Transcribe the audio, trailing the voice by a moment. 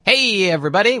Hey,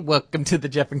 everybody. Welcome to the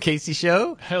Jeff and Casey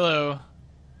Show. Hello.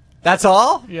 That's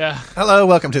all? Yeah. Hello,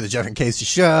 welcome to the Jeff and Casey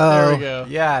Show. There we go.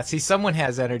 Yeah, see, someone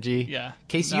has energy. Yeah.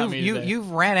 Casey, Not me today.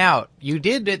 you've ran out. You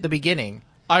did at the beginning.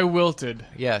 I wilted.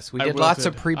 Yes, we I did lots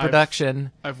of wilted. pre-production,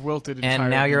 I've wilted and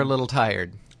entirely. now you're a little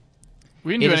tired.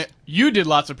 We didn't It do is- any. You did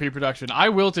lots of pre-production. I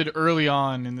wilted early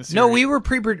on in the series. No, we were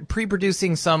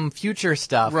pre-producing some future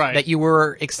stuff Right. that you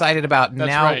were excited about. That's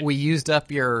Now right. we used up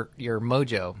your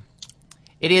mojo.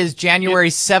 It is January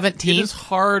It 17th. is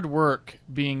hard work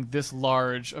being this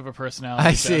large of a personality.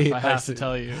 I Jeff, see, I I have see. to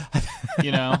tell you.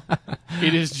 You know,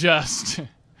 it is just.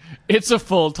 It's a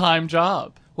full-time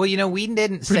job. Well, you know, we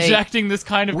didn't say... Projecting this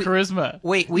kind of charisma.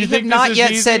 Wait, we You have think not this is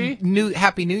yet easy? said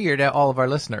Happy New Year to all of our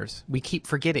listeners. We keep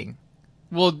forgetting.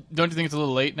 Well, don't you think it's a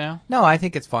little late now? No, I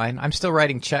think it's fine. I'm still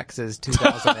writing checks as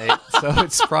 2008, so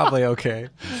it's probably okay.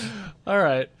 All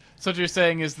right. So what you're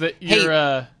saying is that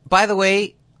you're. By the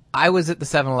way, I was at the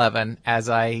 7-Eleven, as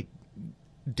I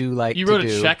do like You to wrote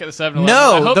do. a check at the 7-Eleven? I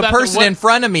No, hope the that's person what in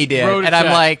front of me did, wrote a and I'm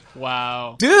check. like,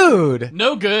 wow. dude.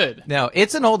 No good. No,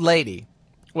 it's an old lady.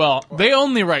 Well, they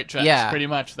only write checks, Yeah. pretty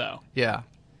much, though. Yeah.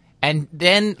 And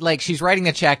then, like, she's writing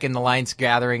a check and the line's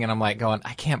gathering, and I'm like going,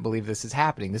 I can't believe this is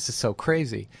happening. This is so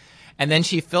crazy. And then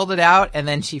she filled it out, and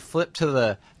then she flipped to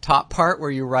the top part where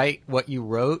you write what you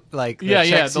wrote, like the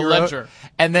checks the you wrote. ledger.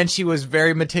 And then she was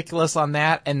very meticulous on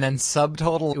that, and then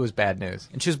subtotal, it was bad news.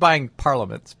 And she was buying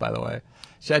Parliaments, by the way.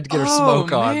 She had to get her Oh,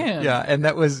 smoke on. man. Yeah, and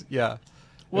that was, it was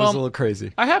Well, a little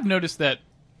crazy. I have noticed that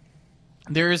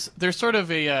there's sort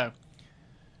of a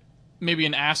maybe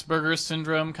an Asperger's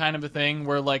syndrome kind of a thing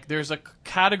where like there's a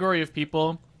category of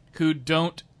people who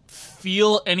don't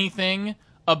feel anything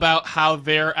about how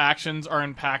their actions are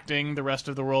impacting the rest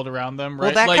of the world around them, right?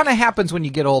 Well, that Like, kind of happens when you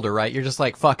get older, right? You're just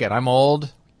like, fuck it, I'm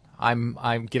old.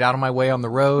 I'm get out of my way on the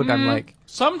road. I'm like,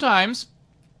 sometimes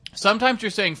you're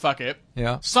saying fuck it.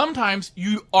 yeah. Sometimes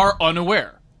you are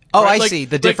unaware. Oh, right? I see.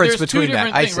 The difference there's two between that.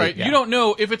 different I things, see, right? yeah. You don't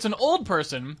know if it's an old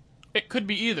person. It could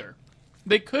be either.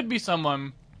 They could be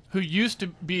someone who used to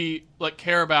be like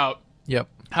care about Yep.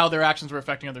 how their actions were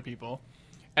affecting other people,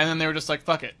 and then they were just like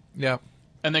fuck it, Yep.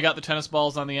 and they got the tennis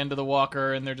balls on the end of the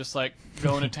walker, and they're just like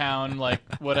going to town, like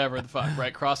whatever the fuck,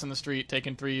 right? Crossing the street,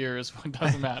 taking 3 years, it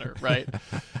doesn't matter, right?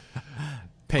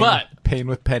 Pain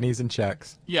with pennies and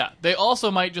checks. Yeah, they also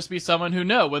might just be someone who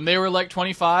when they were like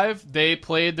 25, they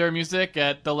played their music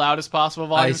at the loudest possible I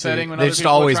volume see. setting when They've other just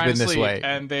people always were trying been to this sleep, way.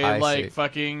 and they I see.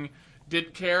 fucking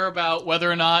didn't care about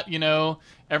whether or not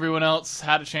everyone else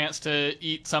had a chance to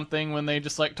eat something when they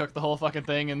just like took the whole fucking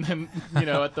thing and then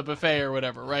at the buffet or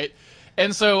whatever, right?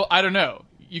 And so I don't know.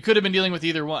 You could have been dealing with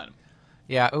either one.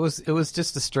 Yeah, it was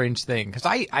just a strange thing because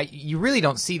you really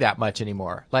don't see that much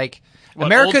anymore. Like What,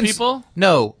 Americans, old people?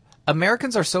 No,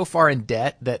 Americans are so far in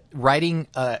debt that writing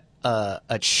a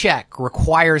check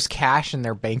requires cash in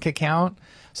their bank account.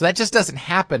 So that just doesn't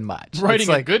happen much. Writing It's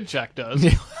a like, good check does.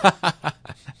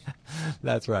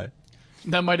 That's right.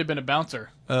 That might have been a bouncer.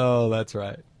 Oh, that's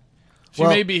right. She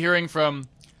Well- may be hearing from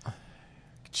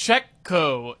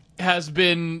Checkco has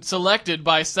been selected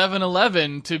by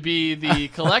 7-Eleven to be the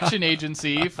collection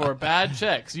agency for bad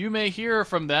checks. You may hear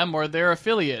from them or their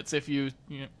affiliates if you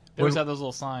they always have those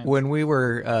little signs. When we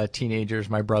were teenagers,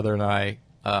 my brother and I,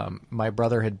 my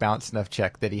brother had bounced enough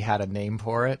check that he had a name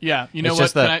for it. Yeah, you know It's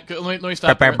what? just the- Let me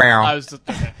stop. Bow, there. bow, bow. I was just,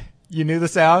 okay. You knew the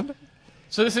sound?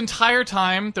 So this entire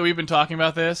time that we've been talking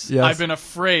about this, Yes. I've been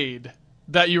afraid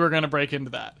that you were going to break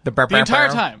into that. The bow, bow, entire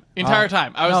bow?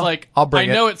 time. I was no, like, I'll bring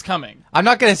I know it. it's coming. I'm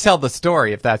not going to tell the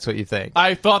story if that's what you think.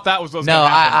 I thought that was what was No, going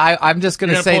to happen. I'm just going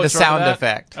You're to gonna say pull the a short of sound that?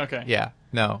 effect. Okay. Yeah.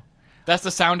 No. That's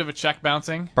the sound of a check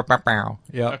bouncing. Bow, bow, bow.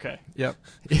 Yep. Okay. Yep.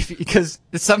 Because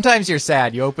sometimes you're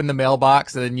sad. You open the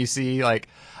mailbox and then you see like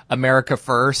America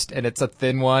First, and it's a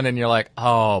thin one, and you're like,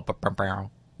 oh, bow, bow, bow.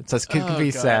 It can Oh,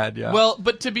 be God. sad. Yeah. Well,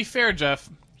 but to be fair, Jeff,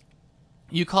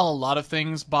 you call a lot of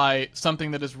things by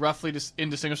something that is roughly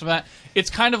indistinguishable from that. It's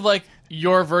kind of like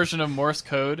your version of Morse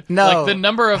code. No. Like the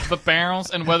number of the barrels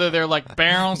and whether they're like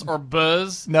barrels or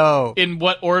buzz. No. In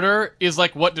what order is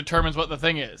like what determines what the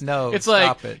thing is. No, It's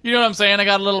stop like, it. you know what I'm saying? I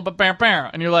got a little barrel.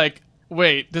 And you're like,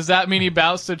 wait, does that mean he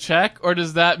bounced a check, or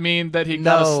does that mean that he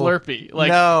got a No. Slurpee? Like,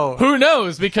 No. who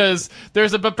knows? Because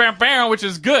there's a ba-bam, which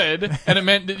is good, and it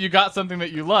meant that you got something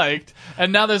that you liked,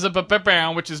 and now there's a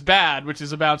ba-bam, which is bad, which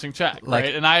is a bouncing check, Like-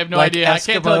 right? And I have no like idea. I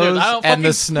can't tell you. I don't Eskimos and fucking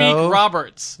the speak snow.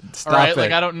 Roberts. Stop all right, it.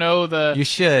 like I don't know the. You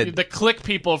should. The click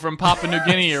people from Papua New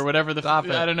Guinea or whatever the. Stop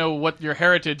it. I don't know what your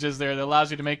heritage is there that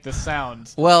allows you to make the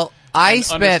sounds. Well, I and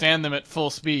spent understand them at full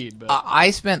speed, but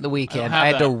I spent the weekend. have I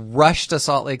had to that. rush to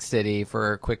Salt Lake City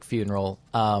for a quick funeral,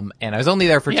 and I was only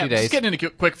there for yeah, 2 days. just getting into a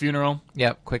quick funeral.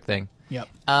 Yep, quick thing. Yep.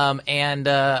 And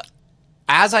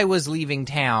as I was leaving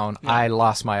town, I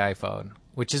lost my iPhone,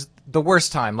 which is the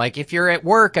worst time. Like, if you're at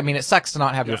work, I mean, it sucks to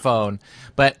not have your phone.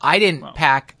 But I didn't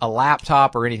pack a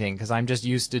laptop or anything because I'm just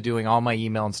used to doing all my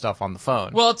email and stuff on the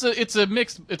phone. Well, it's a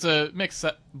mixed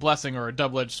blessing, or a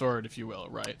double-edged sword, if you will,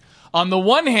 right? On the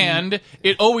one hand,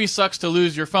 it always sucks to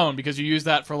lose your phone because you use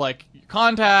that for, like,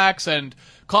 contacts and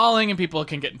calling, and people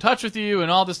can get in touch with you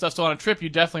and all this stuff. So on a trip, you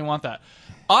definitely want that.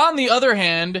 On the other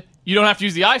hand, you don't have to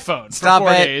use the iPhone for 4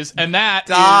 days, and that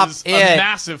is a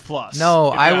massive plus. No,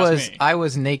 I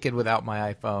was naked without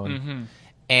my iPhone. Mm-hmm.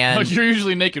 And you're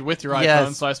usually naked with your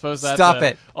iPhone, so I suppose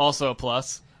that's also a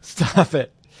plus. Stop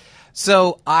it.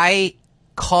 So I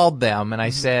called them and I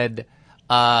said,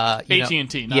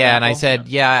 AT&T. Yeah, and I said,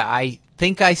 I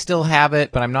think I still have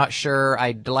it, but I'm not sure.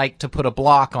 I'd like to put a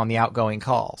block on the outgoing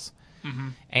calls. Mm-hmm.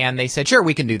 And they said, sure,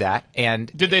 we can do that. And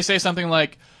did they say something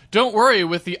like, don't worry,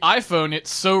 with the iPhone, it's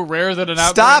so rare that an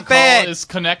outgoing call is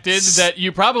connected that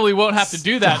you probably won't have to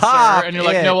do that, sir. And you're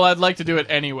like, no, well, I'd like to do it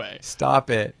anyway. Stop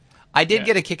it. I did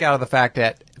get a kick out of the fact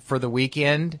that for the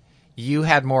weekend, you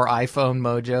had more iPhone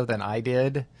mojo than I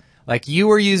did. Like, you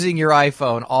were using your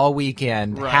iPhone all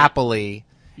weekend happily,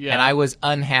 and I was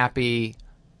unhappy,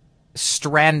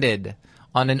 stranded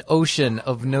on an ocean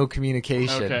of no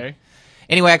communication. Okay.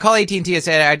 Anyway, I call AT&T and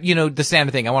say, the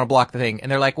standard thing. I want to block the thing. And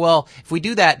they're like, well, if we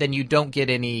do that, then you don't get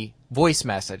any voice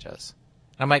messages.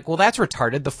 And I'm like, well, that's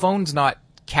retarded. The phone's not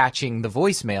catching the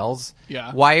voicemails.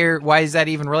 Yeah. Why is that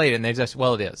even related? And they just,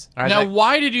 well, it is. Now,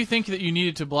 why did you think that you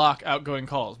needed to block outgoing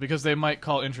calls? Because they might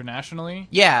call internationally?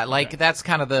 Yeah, that's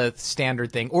kind of the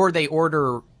standard thing. Or they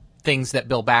order things that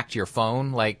bill back to your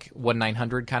phone, like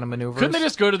 1-900 kind of maneuvers. Couldn't they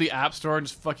just go to the App Store and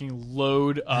just fucking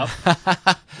load up?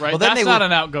 Right? Well, that's not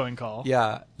an outgoing call.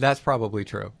 Yeah, that's probably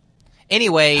true.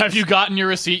 Anyway. Have you gotten your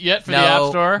receipt yet for the App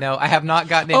Store? No, I have not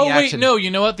gotten any action. No, you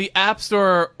know what? The App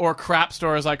Store, or Crap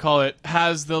Store as I call it,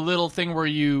 has the little thing where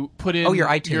you put in your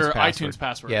iTunes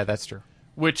password. Yeah, that's true.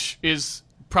 Which is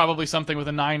probably something with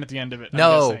a 9 at the end of it, I'm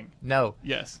guessing. No.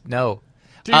 Yes. No.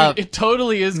 Dude, it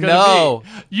totally is going to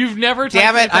be. You've never typed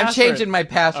Damn it, your password. I'm changing my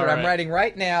password. Right. I'm writing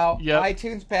right now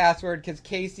iTunes password because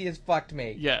Casey has fucked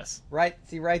me. Yes. Right,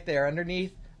 see right there,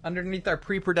 underneath our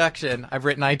pre-production, I've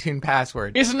written iTunes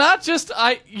password. It's not just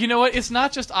you know what? It's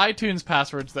not just iTunes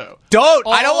passwords though.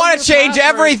 I don't want to change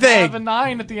everything. Have a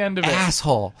 9 at the end of it.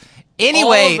 Asshole.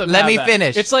 Anyway, let me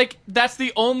finish. It's like, that's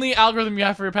the only algorithm you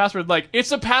have for your password. Like,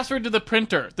 it's a password to the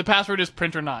printer. The password is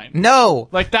printer9. No.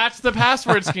 Like, that's the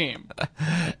password scheme.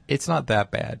 It's not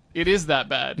that bad. It is that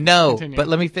bad. No, Continue. But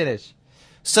let me finish.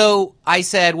 So I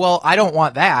said, well, I don't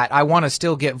want that. I want to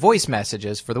still get voice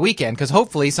messages for the weekend because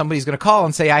hopefully somebody's going to call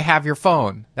and say, I have your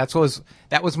phone. That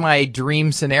was my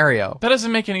dream scenario. That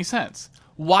doesn't make any sense.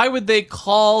 Why would they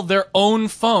call their own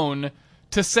phone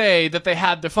to say that they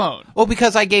had the phone? Well,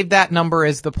 because I gave that number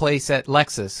as the place at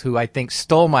Lexus, who I think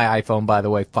stole my iPhone, by the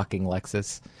way, fucking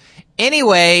Lexus.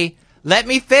 Anyway, let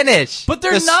me finish. But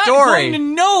they're not going to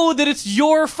know that it's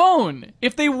your phone.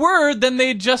 If they were, then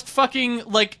they'd just fucking,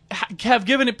 have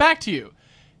given it back to you.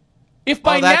 If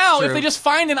by now, if they just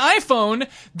find an iPhone,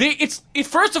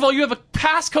 first of all, you have a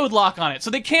passcode lock on it, so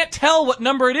they can't tell what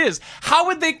number it is. How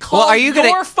would they call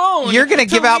your phone? You're going to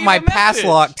give out my pass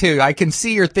lock, too. I can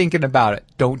see you're thinking about it.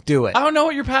 Don't do it. I don't know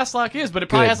what your pass lock is, but it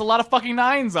probably has a lot of fucking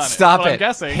 9s on it. Stop it. I'm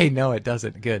guessing. Hey, no, it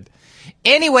doesn't. Good.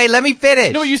 Anyway, let me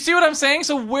finish. No, you see what I'm saying?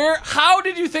 So how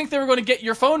did you think they were going to get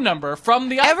your phone number from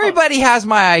the iPhone? Everybody has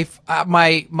my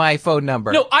phone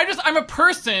number. No, I'm a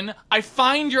person. I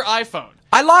find your iPhone.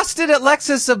 I lost it at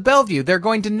Lexus of Bellevue. They're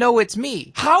going to know it's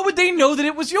me. How would they know that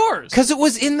it was yours? Because it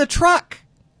was in the truck.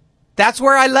 That's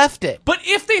where I left it. But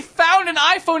if they found an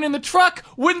iPhone in the truck,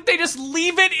 wouldn't they just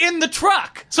leave it in the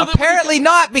truck? So apparently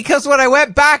not, because when I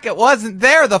went back, it wasn't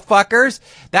there, the fuckers.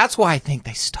 That's why I think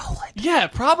they stole it. Yeah,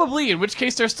 probably, in which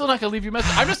case they're still not going to leave you a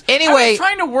message. I'm just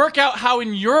trying to work out how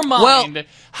in your mind,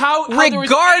 how there was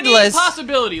any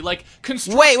possibility, like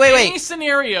construct any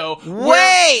scenario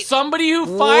where somebody who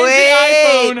finds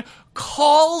the iPhone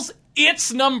calls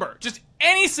its number. Just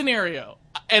any scenario.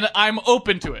 And I'm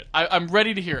open to it. I'm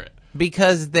ready to hear it.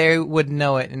 Because they would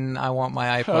know it, and I want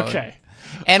my iPhone. Okay.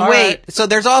 And so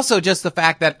there's also just the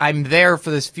fact that I'm there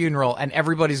for this funeral, and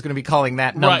everybody's going to be calling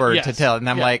that number to tell. And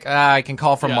I'm like, I can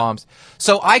call from mom's.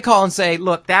 So I call and say,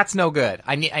 look, that's no good.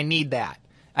 I need that.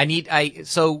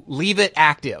 So leave it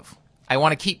active. I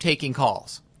want to keep taking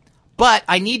calls. But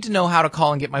I need to know how to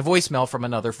call and get my voicemail from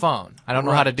another phone. I don't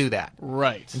know how to do that.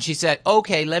 Right. And she said,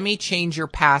 okay, let me change your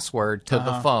password to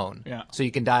the phone so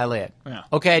you can dial in. Yeah.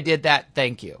 Okay, I did that.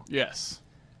 Thank you. Yes.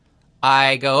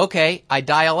 I go, okay. I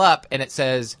dial up, and it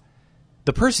says,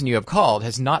 the person you have called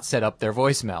has not set up their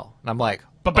voicemail. And I'm like,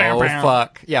 Oh,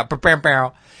 fuck. Yeah,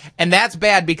 barrel. And that's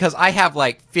bad because I have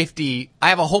like 50, I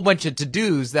have a whole bunch of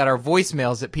to-dos that are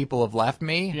voicemails that people have left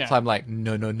me. Yeah. So I'm like,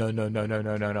 no.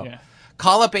 Yeah.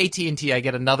 Call up AT&T, I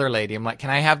get another lady. I'm like, can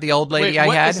I have the old lady Wait,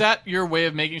 I had? Is that your way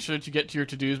of making sure that you get to your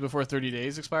to-dos before 30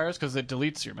 days expires? Because it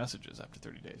deletes your messages after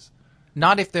 30 days.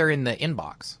 Not if they're in the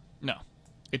inbox. No.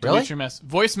 It Really? deletes your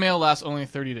voicemail lasts only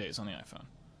 30 days on the iPhone.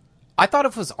 I thought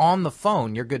if it was on the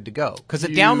phone, you're good to go. Because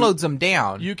it You- downloads them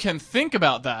down. You can think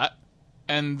about that,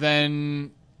 and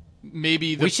then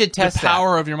maybe We should test the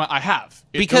power of your mind. I have.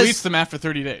 It Because- deletes them after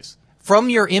 30 days. From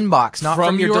your inbox, not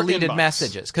from your deleted inbox.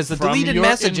 messages. Because the From deleted your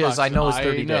messages inbox. I know is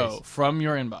 30 I know, days. from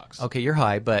your inbox. Okay, you're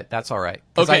high, but that's all right.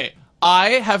 'Cause Okay, I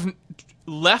have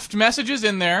left messages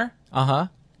in there Uh-huh.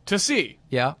 to see.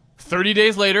 Yeah. 30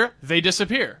 days later, they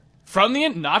disappear. From the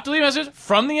not deleted message,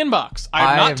 from the inbox. I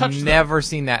have not touched them. never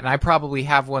seen that, and I probably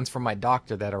have ones from my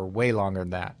doctor that are way longer than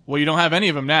that. Well, you don't have any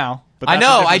of them now. But I that's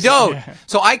know, a I different- don't. Yeah.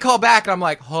 So I call back, and I'm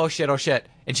like, oh shit,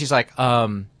 and she's like,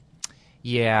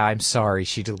 yeah, I'm sorry,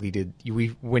 she deleted.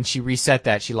 When she reset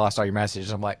that, she lost all your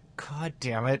messages. I'm like, god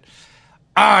damn it.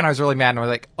 And I was really mad, and I was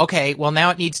like, okay, well now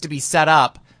it needs to be set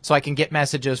up so I can get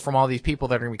messages from all these people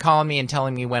that are going to be calling me and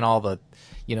telling me when all the,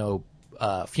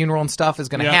 funeral and stuff is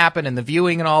going to Yeah. happen and the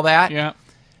viewing and all that. Yeah.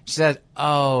 She said,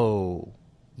 oh,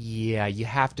 yeah, you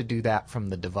have to do that from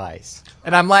the device.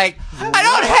 And I'm like, I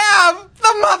don't have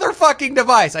the motherfucking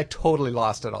device. I totally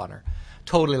lost it on her.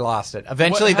 Totally lost it.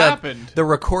 Eventually, What happened? the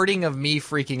recording of me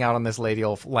freaking out on this lady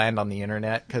will land on the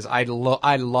internet because I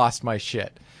lost my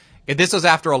shit. This was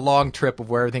after a long trip of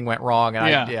where everything went wrong.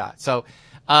 And So,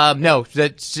 no,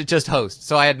 that's just host.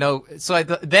 So I had no. So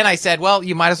then I said, well,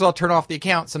 you might as well turn off the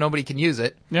account so nobody can use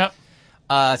it. Yep.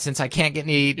 Since I can't get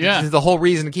any. Yeah. This is the whole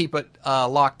reason to keep it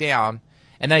locked down.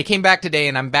 And then I came back today,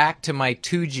 and I'm back to my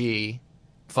 2G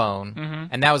phone,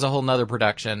 and that was a whole nother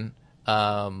production.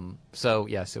 So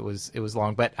yes, it was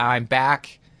long, but I'm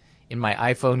back in my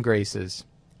iPhone graces.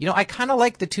 I kind of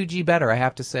like the 2G better, I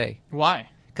have to say, Why?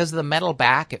 because of the metal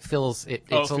back. It feels it's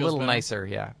feels a little better. nicer,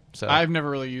 yeah. So I've never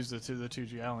really used the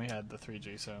 2G. I only had the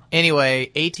 3G, so.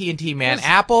 anyway, AT&T, man, Yes.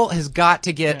 Apple has got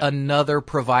to get Yeah. another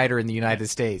provider in the United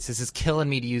States. This is killing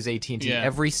me to use AT&T Yeah.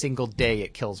 every single day.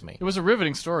 It kills me. It was a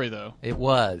riveting story, though. It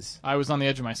was. I was on the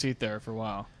edge of my seat there for a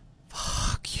while.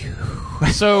 Fuck you.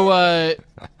 So,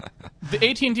 the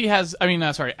AT&T has,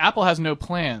 Apple has no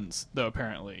plans, though,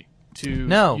 apparently, to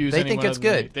No, use they anyone think it's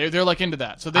other than good. They're like into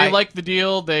that. So they like the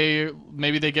deal.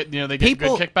 Maybe they get, they get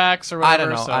People- good kickbacks or I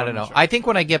whatever. don't know. So I I'm don't know. not sure. I think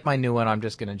when I get my new one, I'm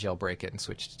just going to jailbreak it and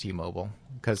switch to T-Mobile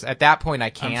because at that point I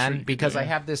sure can you could because do, I yeah.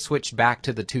 have this switched back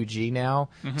to the 2G now.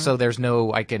 So there's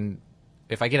no I can.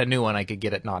 If I get a new one, I could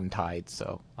get it non-tied.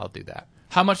 So I'll do that.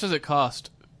 How much does it cost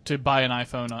to buy an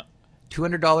iPhone?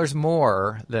 $200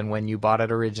 more than when you bought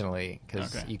it originally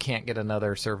because Okay. you can't get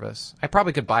another service. I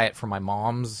probably could buy it from my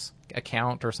mom's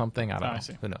account or something. I don't know. I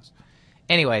see. Who knows?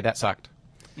 Anyway, that sucked.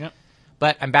 Yep.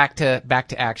 But I'm back to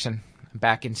action. I'm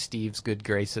back in Steve's good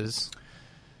graces.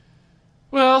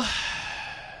 Well,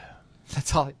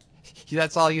 That's all.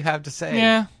 That's all you have to say.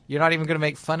 Yeah. You're not even going to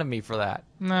make fun of me for that.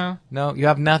 no. No, you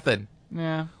have nothing.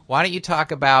 Yeah. Why don't you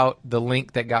talk about the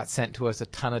link that got sent to us a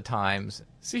ton of times?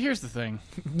 See, here's the thing.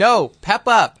 No, pep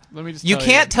up. Let me just You tell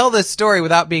can't tell this story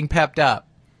without being pepped up.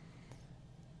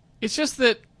 It's just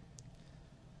that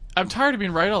I'm tired of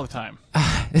being right all the time.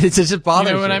 It just bothers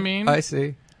you. You know what I mean? I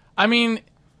see. I mean,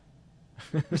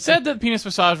 we said that the penis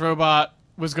massage robot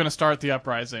was going to start the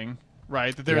uprising,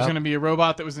 right? That there was Yep. going to be a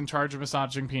robot that was in charge of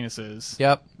massaging penises,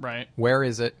 Yep. right? Where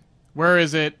is it? Where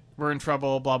is it? We're in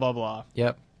trouble, blah, blah, blah.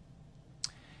 Yep.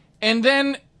 And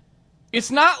then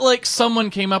it's not like someone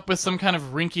came up with some kind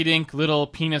of rinky-dink little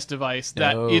penis device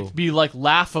that No. it'd be like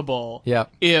laughable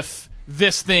Yep. if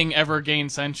this thing ever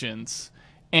gained sentience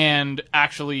and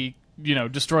actually,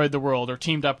 destroyed the world or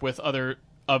teamed up with other,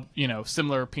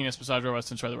 similar penis massage robots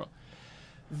to destroy the world.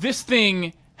 This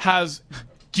thing has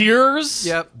gears,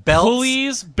 Yep. Belts.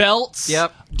 pulleys, belts,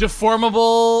 Yep.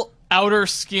 deformable outer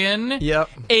skin, Yep.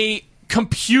 a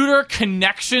computer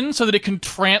connection so that it can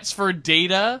transfer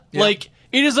data. Yep. Like,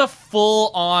 it is a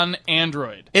full-on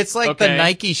Android. It's like the Okay?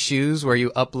 Nike shoes where you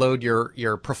upload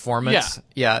your performance.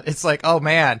 Yeah. It's like, oh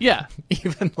man. Yeah.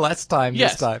 Even less time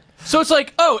Yes. this time. So it's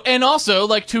like, and also,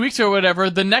 like 2 weeks ago or whatever,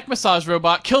 the neck massage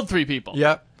robot killed 3 people.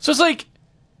 Yep. So it's like,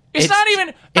 it's It's- not even.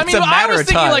 I it's mean, a I matter was of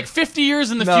thinking time. like 50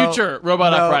 years in the No. future,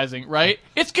 robot No. uprising, right?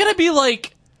 It's gonna be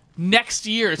like next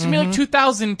year. It's gonna be like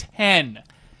 2010.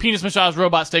 penis massage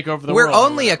robots take over the We're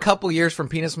world. only a couple years from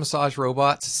penis massage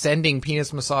robots sending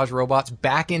penis massage robots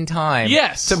back in time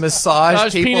to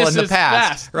massage people in the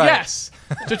past. Right. Yes.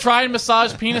 To try and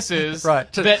massage penises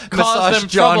right. to that massage cause them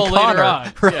John trouble Connor. later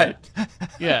on. Right.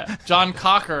 Yeah. John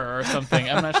Cocker or something.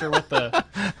 I'm not sure what the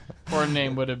porn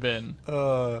name would have been.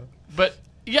 But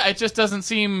yeah, it just doesn't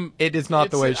seem... It is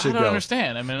not the way it should go. I don't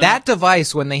understand. I mean, that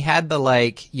device, when they had the,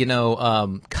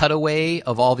 cutaway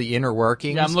of all the inner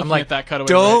workings... Yeah, I'm looking at that cutaway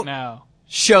don't right now.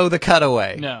 Show the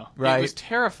cutaway. No. Right? It was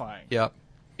terrifying. Yep.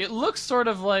 It looks sort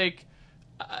of like...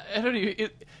 I don't know.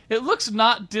 It looks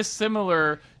not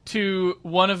dissimilar to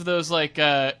one of those,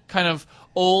 kind of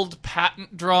old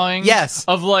patent drawings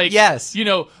of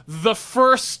the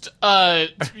first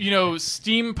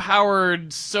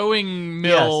steam-powered sewing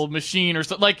mill machine or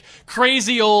something, like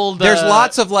crazy old there's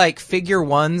lots of figure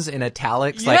ones in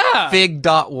italics, like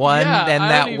fig.1 and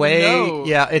that way know.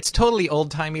 It's totally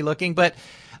old-timey looking. But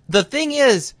the thing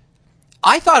is,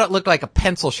 I thought it looked like a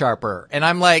pencil sharpener, and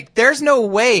I'm like, there's no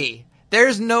way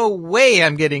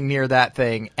I'm getting near that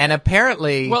thing. And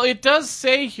apparently... Well, it does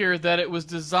say here that it was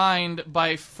designed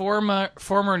by former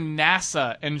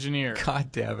NASA engineer.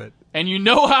 God damn it. And you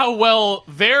know how well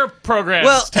their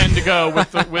programs tend to go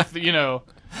with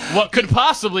what could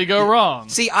possibly go wrong.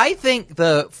 See, I think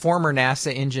the former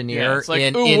NASA engineer it's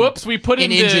like, whoops, we put in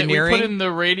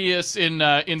the radius in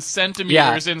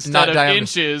centimeters instead of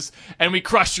inches, and we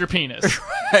crushed your penis.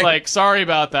 Right. Like, sorry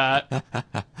about that.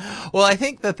 Well, I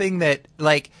think the thing that,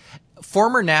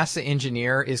 former NASA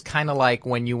engineer is kind of like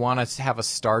when you want to have a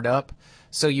startup.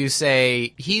 So you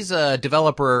say, he's a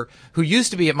developer who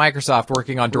used to be at Microsoft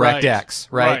working on DirectX,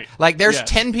 right? Like, there's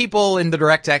 10 people in the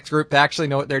DirectX group that actually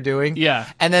know what they're doing. Yeah.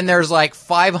 And then there's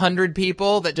 500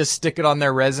 people that just stick it on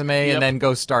their resume and then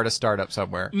go start a startup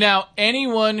somewhere. Now,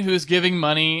 anyone who's giving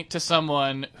money to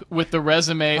someone with the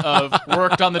resume of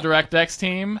worked on the DirectX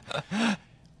team...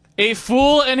 A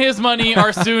fool and his money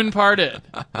are soon parted.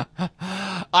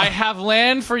 I have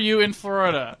land for you in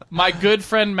Florida. My good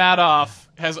friend Madoff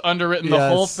has underwritten the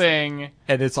whole thing.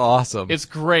 And it's awesome. It's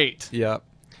great. Yep.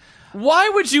 Why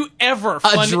would you ever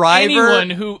fund anyone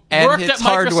who worked at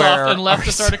Microsoft and left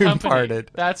to start a company?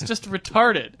 Parted. That's just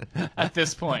retarded at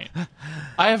this point.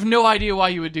 I have no idea why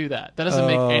you would do that. That doesn't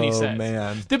make any sense.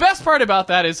 Man. The best part about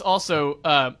that is also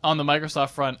on the Microsoft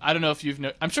front. I don't know if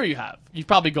I'm sure you have. You've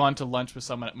probably gone to lunch with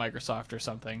someone at Microsoft or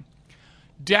something.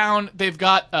 They've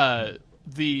got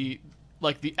the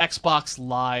Xbox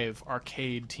Live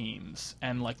arcade teams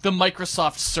and the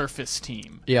Microsoft Surface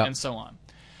team and so on.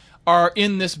 Are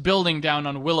in this building down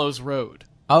on Willows Road.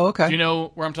 Oh, okay. Do you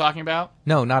know where I'm talking about?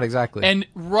 No, not exactly. And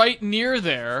right near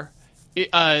there,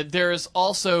 there's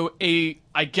also a,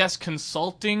 I guess,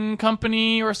 consulting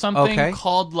company or something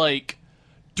called,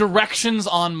 Directions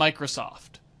on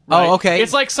Microsoft. Right? Oh, okay.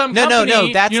 It's like some company...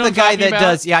 No, that's the guy that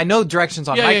does... Yeah, I know Directions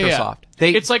on Microsoft. Yeah.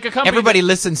 It's like a company... Everybody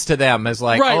listens to them as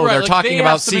they're talking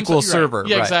about SQL Server.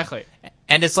 Yeah, exactly.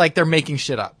 And it's like they're making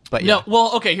shit up. But No,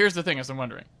 well, okay, here's the thing, as I'm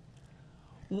wondering.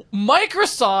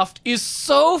 Microsoft is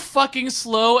so fucking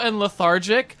slow and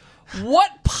lethargic.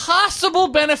 What possible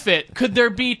benefit could there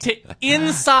be to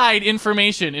inside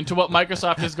information into what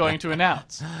Microsoft is going to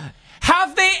announce?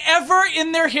 Have they ever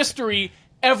in their history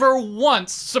ever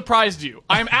once surprised you?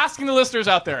 I'm asking the listeners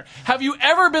out there. Have you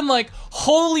ever been like,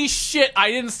 holy shit,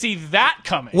 I didn't see that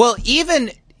coming? Well, even...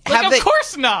 of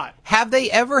course not. Have they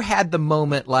ever had the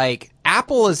moment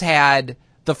Apple has had...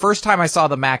 The first time I saw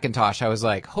the Macintosh, I was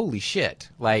like, holy shit.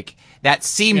 That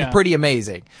seemed pretty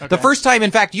amazing. Okay. The first time,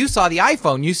 in fact, you saw the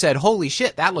iPhone, you said, holy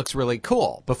shit, that looks really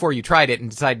cool, before you tried it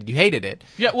and decided you hated it.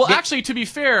 Yeah, well, actually, to be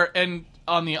fair, and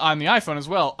on the iPhone as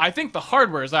well, I think the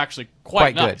hardware is actually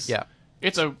quite nice. Good, yeah.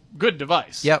 It's a good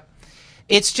device. Yep.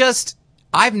 It's just,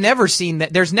 I've never seen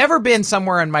that. There's never been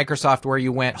somewhere in Microsoft where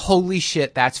you went, holy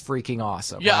shit, that's freaking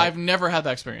awesome. Yeah, right? I've never had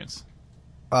that experience.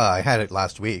 I had it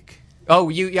last week. Oh,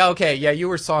 you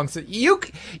were songs.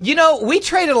 We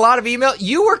traded a lot of email.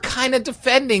 You were kind of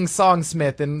defending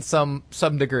Songsmith in some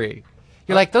degree.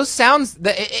 You're like, those sounds,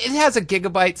 it has a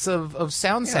gigabytes of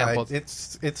sound samples.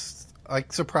 It's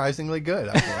surprisingly good.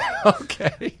 I think.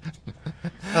 Okay.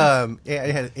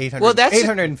 It had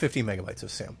 850 megabytes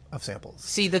of samples.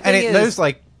 See, the thing is,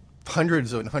 there's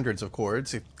hundreds and hundreds of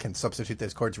chords. It can substitute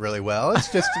those chords really well.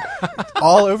 It's just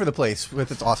all over the place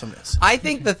with its awesomeness. I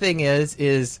think the thing is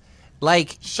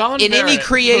Sean in Barrett any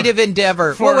creative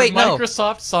endeavor. For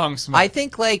Microsoft Songsmith. I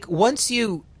think once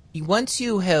you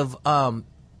have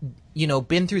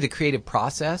been through the creative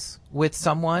process with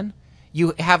someone,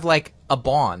 you have a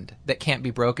bond that can't be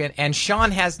broken. And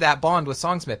Sean has that bond with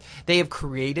Songsmith. They have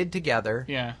created together.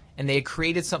 Yeah. and they had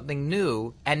created something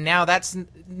new, and now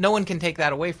no one can take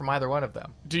that away from either one of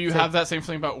them. Do you have that same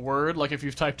feeling about Word? Like if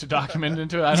you've typed a document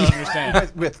into it? I don't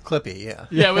understand. With Clippy, yeah.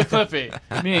 Yeah, with Clippy.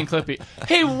 Me and Clippy.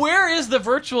 Hey, where is the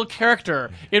virtual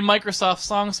character in Microsoft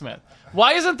Songsmith?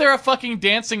 Why isn't there a fucking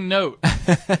dancing note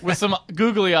with some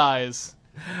googly eyes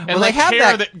and Well, like they have hair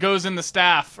that- that goes in the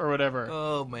staff or whatever?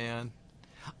 Oh man.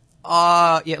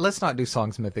 Yeah, let's not do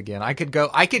Songsmith again. I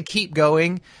could keep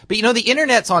going, but the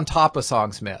internet's on top of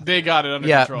Songsmith. They got it under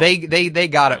Yeah, control. they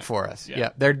got it for us. Yeah. Yeah,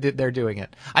 they're doing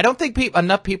it. I don't think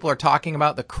enough people are talking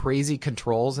about the crazy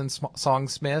controls in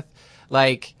Songsmith.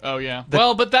 Like, Oh yeah.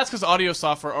 Well, but that's because audio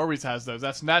software always has those.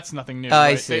 That's nothing new.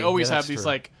 I Right? see. They always Yeah, have that's these true.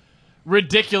 like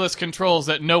ridiculous controls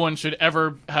that no one should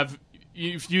ever have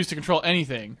used to control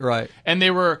anything. Right. And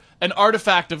they were an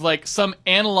artifact of like some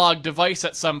analog device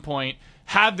at some point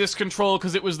had this control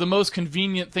because it was the most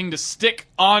convenient thing to stick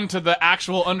onto the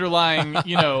actual underlying,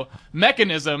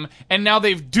 mechanism, and now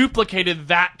they've duplicated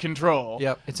that control.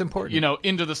 yep, it's important.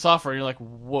 Into the software. You're like,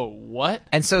 whoa, what?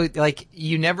 And so, like,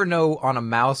 you never know on a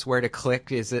mouse where to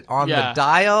click. Is it on Yeah. the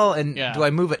dial? And Yeah. do I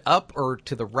move it up or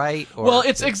to the right? Or Well,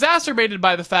 it's exacerbated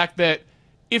by the fact that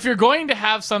if you're going to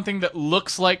have something that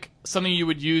looks like something you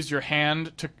would use your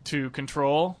hand to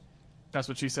control, that's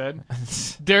what she said,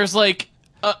 there's like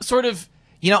a sort of...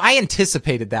 I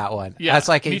anticipated that one. Yeah, That's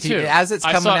like me too. as it's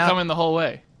coming I saw it out. coming the whole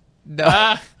way. No,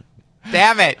 Ah,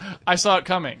 damn it! I saw it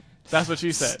coming. That's what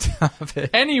she said. Stop it.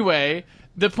 Anyway,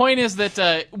 the point is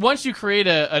that once you create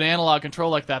an analog control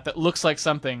like that looks like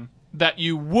something that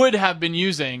you would have been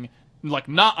using, like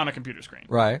not on a computer screen,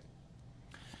 Right.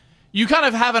 you kind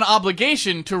of have an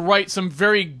obligation to write some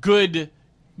very good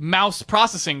mouse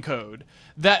processing code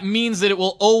that means that it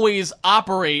will always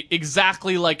operate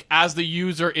exactly like as the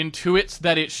user intuits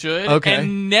that it should. Okay.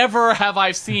 And never have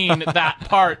I seen that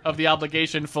part of the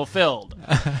obligation fulfilled.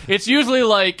 It's usually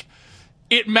like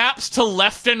it maps to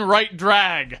left and right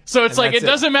drag. So it's And like that's it it.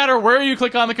 doesn't matter where you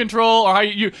click on the control or how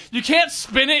you can't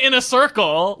spin it in a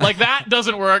circle. Like that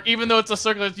doesn't work even though it's a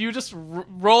circle. You just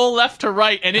roll left to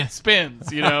right and it spins,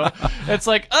 It's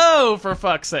like, "Oh, for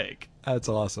fuck's sake." That's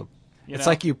awesome. It's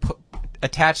know? like you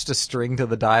attached a string to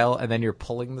the dial and then you're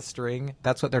pulling the string.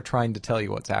 That's what they're trying to tell you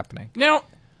what's happening. Now,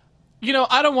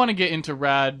 I don't want to get into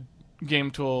Rad Game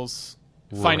Tools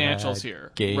financials Rad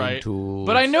here, Game right? Tools.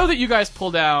 But I know that you guys pull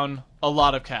down a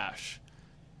lot of cash.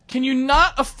 Can you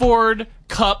not afford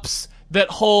cups that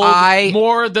hold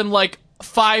more than like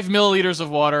 5 milliliters of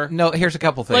water? No, here's a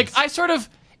couple things. Like I sort of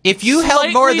if you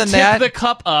held more than tip that, the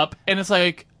cup up, and it's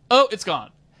like, oh, it's gone.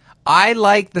 I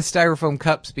like the styrofoam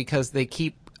cups because they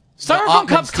keep the Styrofoam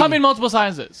cups Ottman's come tea. in multiple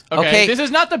sizes. Okay, this is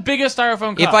not the biggest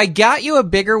styrofoam cup. If I got you a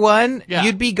bigger one, Yeah.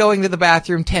 you'd be going to the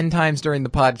bathroom 10 times during the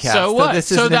podcast. so what?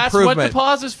 This is So an that's what improvement. the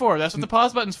pause is for. That's what the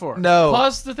pause button's for. No.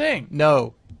 Pause the thing.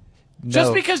 No.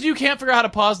 Just because you can't figure out how to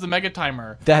pause the mega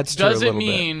timer, That's true, a doesn't little bit.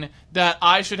 mean that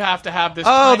I should have to have this. Oh,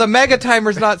 time- the mega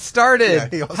timer's not started. Yeah,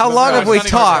 he also How doesn't long know have it's we not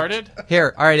even talked? started?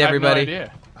 Here, all right, I have everybody. no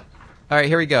idea. All right,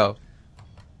 here we go.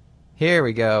 Here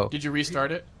we go. Did you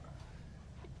restart it?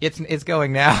 It's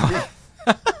going now.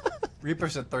 Reaper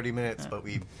said 30 minutes, but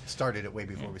we started it way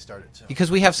before we started. So. Because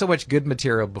we have so much good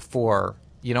material before.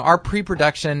 Our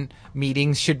pre-production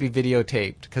meetings should be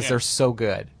videotaped because Yeah. they're so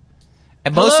good.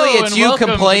 And Hello, mostly it's and you welcome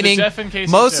to the complaining. Jeff and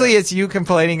Casey Mostly show. it's you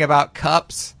complaining about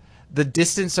cups, the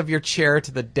distance of your chair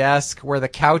to the desk, where the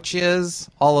couch is,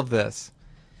 all of this.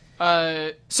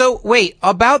 So wait,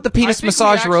 about the I penis think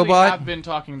massage we actually robot. have been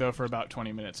talking though for about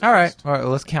 20 minutes. All right, well,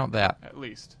 let's count that. At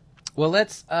least. Well,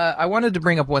 let's. I wanted to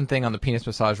bring up one thing on the penis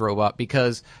massage robot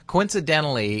because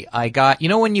coincidentally, I got.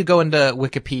 When you go into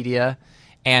Wikipedia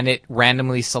and it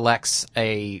randomly selects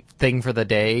a thing for the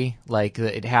day, like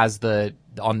it has the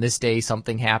on this day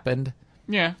something happened.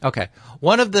 Yeah. Okay,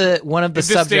 one of the This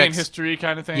day in subjects. history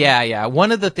kind of thing. Yeah.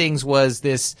 One of the things was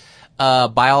this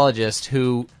biologist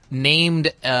who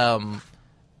named.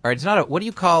 Or it's not a. What do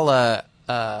you call a?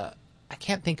 I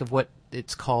can't think of what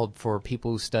it's called for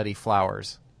people who study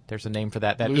flowers. There's a name for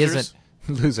that. That Losers?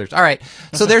 isn't losers. All right.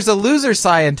 So there's a loser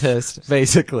scientist,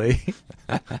 basically,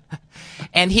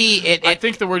 and I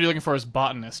think the word you're looking for is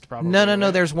botanist, probably. No.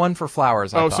 right? There's one for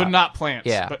flowers. I Oh, so thought. not plants.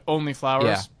 Yeah. But only flowers.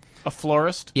 Yeah. A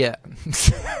florist. Yeah.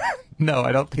 No,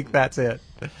 I don't think that's it.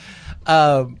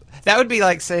 That would be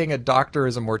like saying a doctor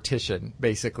is a mortician.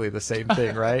 Basically, the same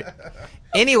thing, right?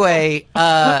 Anyway,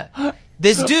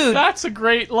 this dude. That's a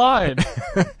great line.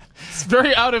 It's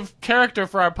very out of character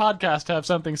for our podcast to have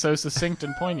something so succinct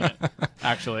and poignant,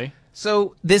 actually.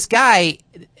 So this guy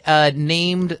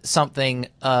named something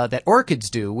that orchids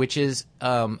do, which is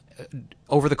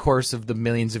over the course of the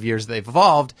millions of years they've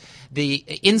evolved, the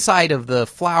inside of the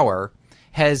flower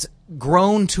has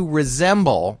grown to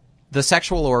resemble the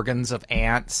sexual organs of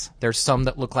ants. There's some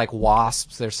that look like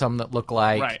wasps. There's some that look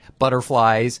like Right.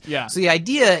 butterflies. Yeah. So the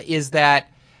idea is that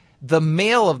the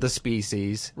male of the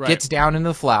species Right. gets down in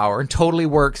the flower and totally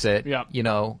works it. Yeah.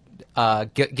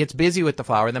 Gets busy with the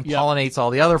flower and then Yeah. pollinates all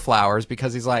the other flowers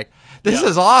because he's like, this Yeah.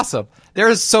 is awesome. There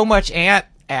is so much ant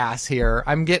ass here.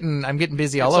 I'm getting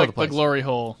busy all It's over like the place. the glory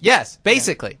hole. Yes,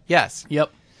 basically. Yes.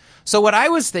 Yep. So what I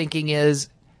was thinking is,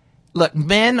 look,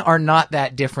 men are not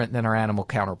that different than our animal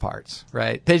counterparts,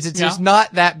 right? There's just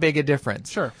not that big a difference.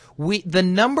 Sure. The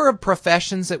number of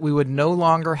professions that we would no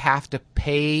longer have to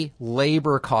pay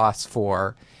labor costs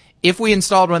for if we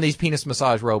installed one of these penis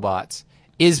massage robots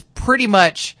is pretty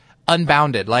much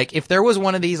unbounded. Like, if there was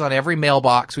one of these on every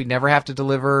mailbox, we'd never have to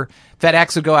deliver.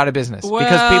 FedEx would go out of business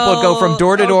because people would go from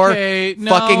door to door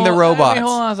fucking the robots.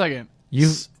 Hold on a second.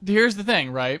 You- Here's the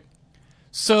thing, right?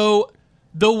 So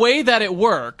the way that it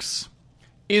works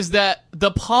is that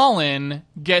the pollen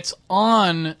gets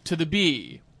on to the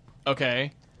bee,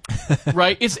 okay?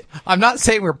 Right? I'm not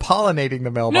saying we're pollinating the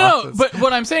mailboxes. No, but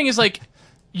what I'm saying is, like,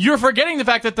 you're forgetting the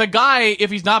fact that the guy, if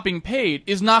he's not being paid,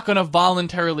 is not going to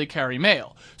voluntarily carry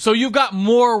mail. So you've got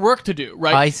more work to do,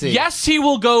 right? I see. Yes, he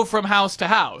will go from house to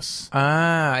house,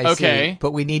 I Okay. see.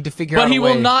 But we need to figure out but a he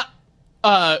way. will not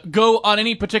go on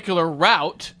any particular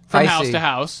route from I house see. to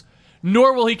house,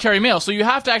 nor will he carry mail. So you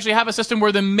have to actually have a system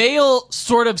where the mail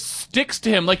sort of sticks to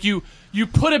him. Like, you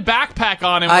put a backpack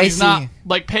on him when I he's see. not,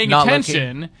 like, paying Not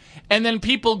attention. And then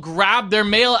people grab their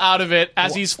mail out of it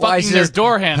as he's Why is fucking their just-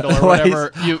 door handle or why is-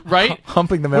 whatever, right?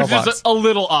 humping the Which mailbox. is a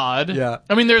little odd. Yeah.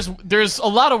 I mean, there's a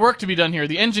lot of work to be done here.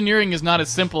 The engineering is not as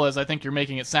simple as I think you're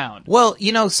making it sound. Well,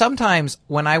 sometimes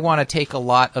when I want to take a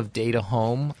lot of data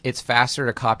home, it's faster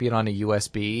to copy it on a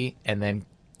USB and then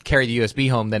carry the USB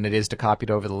home than it is to copy it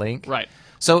over the link. Right.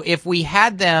 So if we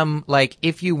had them, like,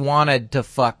 if you wanted to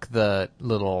fuck the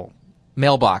little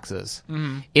mailboxes,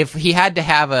 if he had to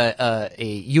have a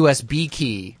USB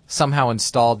key somehow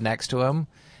installed next to him,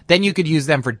 then you could use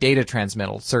them for data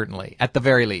transmittal, certainly, at the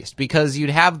very least, because you'd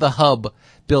have the hub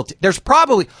built. There's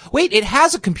probably, wait, it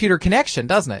has a computer connection,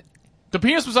 doesn't it? The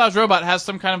penis massage robot has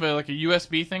some kind of a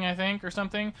USB thing, I think, or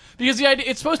something. Because the idea,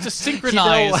 it's supposed to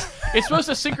synchronize. It's supposed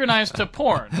to synchronize to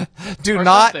porn. Do or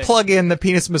not something. plug in the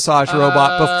penis massage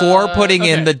robot before putting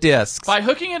in okay. the discs. By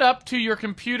hooking it up to your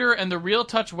computer and the Real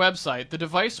Touch website, the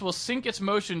device will sync its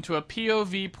motion to a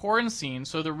POV porn scene,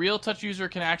 so the Real Touch user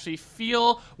can actually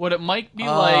feel what it might be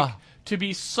like to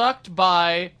be sucked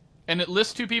by, and it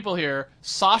lists two people here,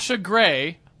 Sasha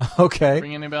Grey. Okay.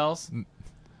 Ring any bells?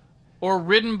 Or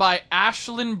ridden by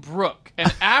Ashlyn Brooke.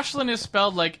 And Ashlyn is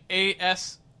spelled like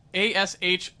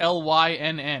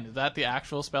ASHLYNN. Is that the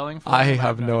actual spelling for it? I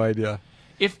have no idea.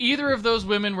 If either of those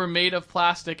women were made of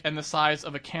plastic and the size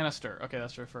of a canister. Okay,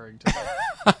 that's referring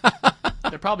to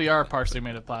There probably are partially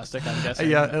made of plastic, I'm guessing.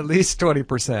 Yeah, at least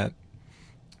 20%.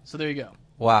 So there you go.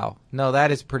 Wow. No,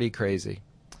 that is pretty crazy.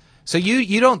 So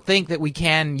you don't think that we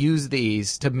can use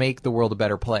these to make the world a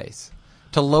better place?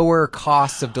 To lower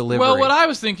costs of delivery? Well, what I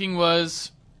was thinking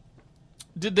was,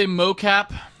 did they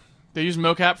mocap? They use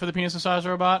mocap for the penis massage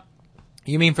robot?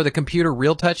 You mean for the computer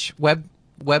real touch web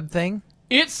thing?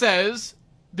 It says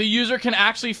the user can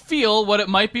actually feel what it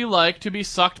might be like to be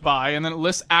sucked by, and then it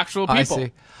lists actual people. I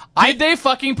see. Did they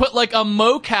fucking put like a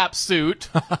mocap suit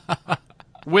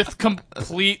with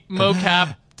complete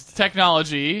mocap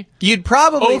technology You'd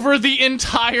probably over the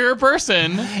entire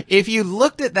person? if you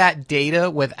looked at that data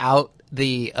without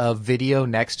the video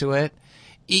next to it,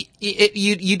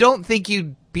 you don't think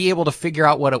you'd be able to figure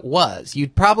out what it was.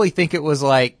 You'd probably think it was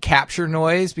like capture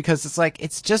noise because it's like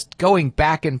it's just going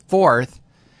back and forth.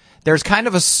 There's kind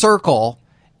of a circle,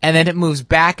 and then it moves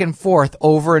back and forth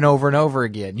over and over and over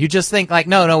again. You just think like,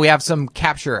 no, we have some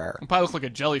capture error. It probably looks like a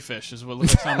jellyfish is what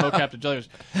looks like some mocap to jellyfish.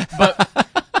 But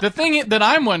the thing that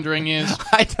I'm wondering is,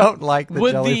 I don't like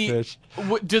the jellyfish.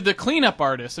 Did the cleanup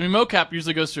artist? I mean, mocap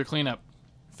usually goes through a cleanup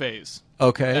phase.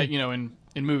 Okay.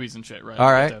 In movies and shit, right?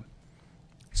 All right.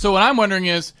 So what I'm wondering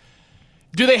is,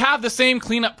 do they have the same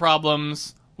cleanup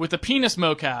problems with the penis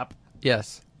mocap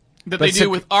Yes. that But they it's do a-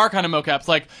 with our kind of mocaps?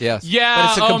 Like, Yes. yeah, But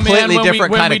it's a oh completely man, when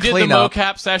different we kind of did cleanup. the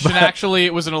mocap session, actually,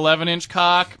 it was an 11-inch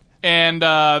cock. And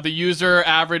the user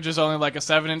average is only like a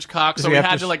 7-inch cock, so we we have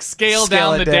had to to like scale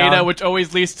scale down it the down. data, which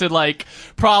always leads to like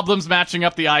problems matching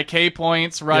up the IK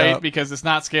points, right? Yep. Because it's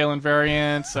not scale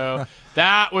invariant. So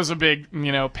that was a big,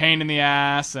 pain in the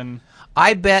ass. And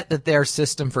I bet that their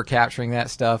system for capturing that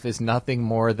stuff is nothing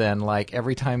more than like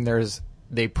every time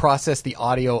they process the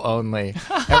audio only.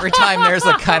 Every time there's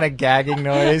a kind of gagging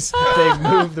noise, they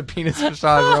move the penis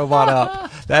massage robot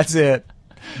up. That's it.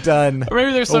 Done. or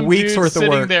maybe there's A some week's dude worth of sitting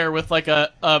work. there with like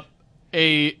a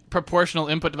a proportional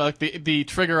input device, like the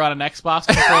trigger on an Xbox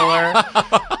controller,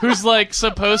 who's like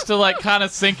supposed to like kind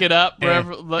of sync it up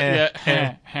wherever.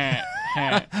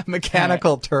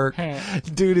 Mechanical Turk.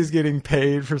 Dude is getting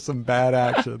paid for some bad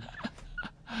action.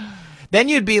 Then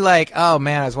you'd be like, oh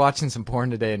man, I was watching some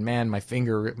porn today and man, my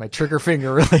trigger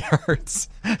finger really hurts.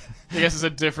 I guess it's a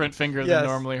different finger than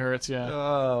normally hurts, yeah.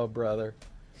 Oh, brother.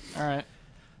 All right.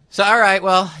 So, all right,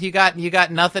 well, you got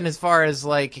nothing as far as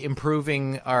like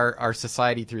improving our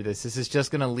society through this. This is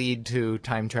just going to lead to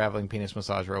time-traveling penis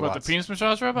massage robots. What, the penis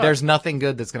massage robot? There's nothing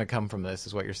good that's going to come from this,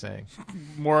 is what you're saying.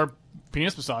 More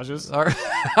penis massages. Or,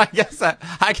 I guess.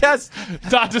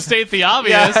 Not to state the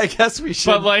obvious. Yeah, I guess we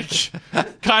should. But like,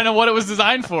 kind of what it was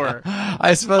designed for.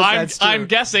 I suppose that's true. I'm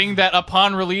guessing that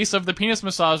upon release of the penis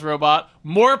massage robot,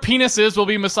 more penises will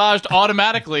be massaged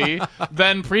automatically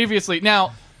than previously.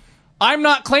 Now, I'm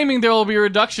not claiming there will be a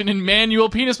reduction in manual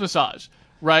penis massage,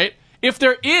 right? If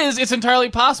there is, it's entirely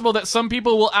possible that some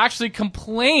people will actually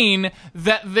complain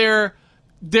that their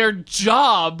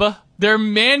job, their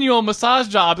manual massage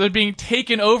job, is being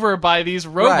taken over by these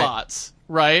robots,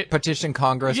 right? Petition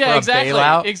Congress for exactly, a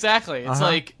bailout. Exactly. It's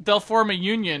like they'll form a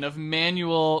union of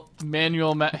manual the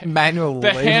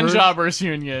laborers? hand jobbers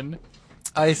union.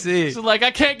 I see. So like, I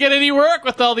can't get any work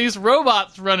with all these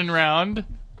robots running around.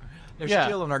 They're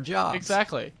stealing our jobs.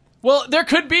 Exactly. Well, there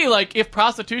could be, like, if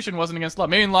prostitution wasn't against law,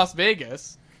 maybe in Las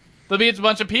Vegas, there'll be a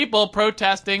bunch of people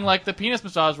protesting, like, the penis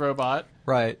massage robot.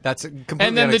 Right. That's completely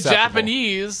And then the unacceptable.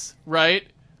 Japanese, right,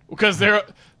 because they're,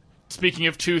 speaking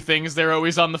of two things they're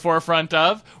always on the forefront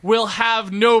of, will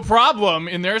have no problem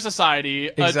in their society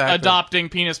adopting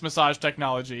penis massage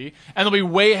technology, and they'll be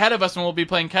way ahead of us and we'll be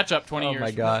playing catch-up 20 years Oh,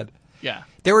 my from God. now. Yeah.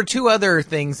 There were two other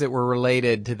things that were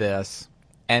related to this.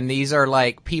 And these are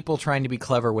like people trying to be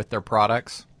clever with their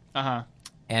products. Uh-huh.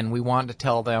 And we want to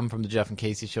tell them from the Jeff and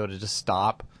Casey show to just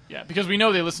stop. Yeah, because we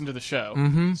know they listen to the show.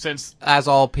 Since As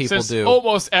all people do.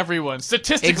 Almost everyone,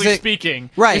 statistically speaking,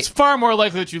 right. It's far more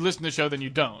likely that you listen to the show than you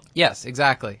don't. Yes,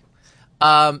 exactly.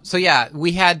 So yeah,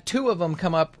 we had two of them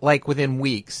come up like within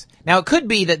weeks. Now it could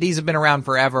be that these have been around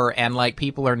forever and like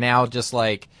people are now just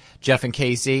like Jeff and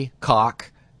Casey, cock,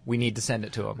 we need to send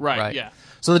it to them. Right, yeah.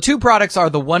 So the two products are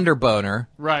the Wonder Boner.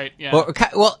 Right, yeah.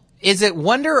 Well, is it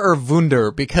Wonder or Wunder?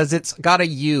 Because it's got a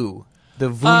U. The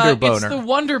Wunder Boner. It's the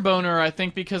Wonder Boner, I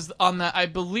think, because on that, I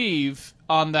believe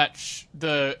on that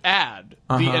the ad,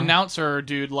 the announcer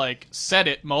dude like said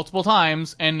it multiple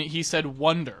times, and he said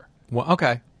Wonder. Well,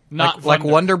 okay. Not like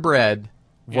Wonder. Wonder Bread,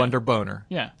 Wonder Boner.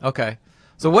 Yeah. Okay.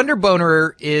 So Wonder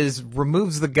Boner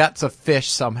removes the guts of fish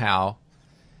somehow.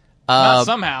 Not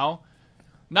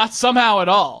somehow at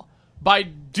all. By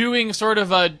doing sort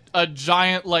of a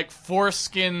giant, like,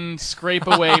 foreskin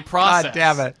scrape-away process. God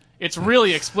damn it. It's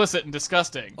really explicit and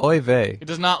disgusting. Oy vey. It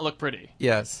does not look pretty.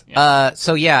 Yes. Yeah.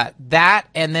 So, yeah, that,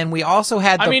 and then we also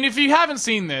had I mean, if you haven't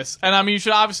seen this, and I mean, you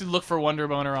should obviously look for Wonder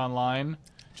Boner online.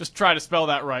 Just try to spell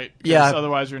that right. Yeah.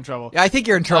 Otherwise, you're in trouble. I think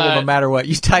you're in trouble no matter what.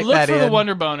 You type Look that for in. the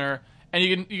Wonder Boner, and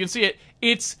you can see it.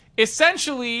 It's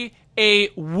essentially a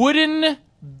wooden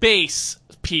base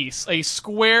piece, a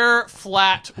square,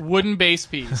 flat wooden base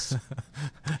piece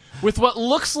with what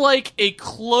looks like a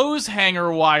clothes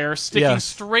hanger wire sticking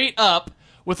straight up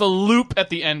with a loop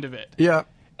at the end of it. Yeah.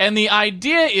 And the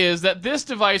idea is that this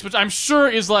device, which I'm sure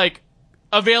is like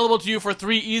available to you for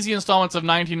 3 easy installments of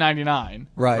 $19.99,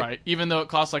 right? Even though it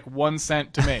costs like 1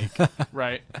 cent to make,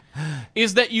 right?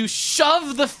 Is that you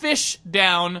shove the fish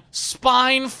down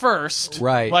spine first,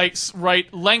 right? Like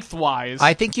lengthwise.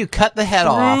 I think you cut the head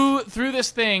off through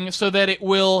this thing so that it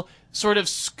will sort of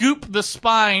scoop the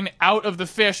spine out of the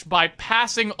fish by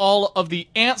passing all of the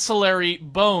ancillary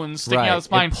bones sticking out of the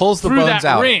spine. It pulls the through bones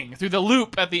that out. ring, through the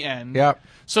loop at the end. Yep.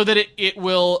 So that it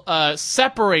will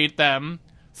separate them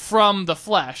from the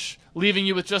flesh, leaving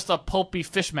you with just a pulpy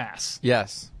fish mass.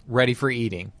 Yes. Ready for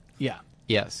eating. Yeah.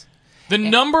 Yes. The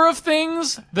number of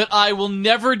things that I will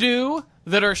never do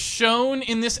that are shown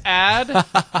in this ad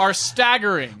are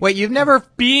staggering. Wait, you've never...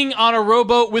 Being on a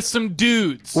rowboat with some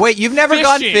dudes. Wait, you've never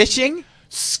gone fishing?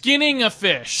 Skinning a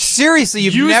fish. Seriously,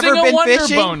 you've using never been a Wonder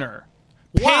fishing? Boner.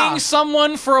 Wow. Paying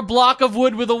someone for a block of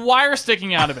wood with a wire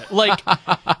sticking out of it. Like,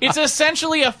 it's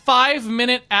essentially a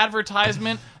 5-minute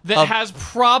advertisement that has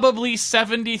probably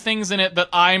 70 things in it that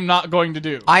I'm not going to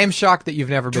do. I am shocked that you've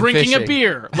never been Drinking fishing. a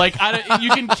beer. Like,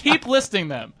 you can keep listing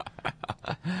them.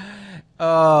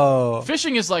 Oh.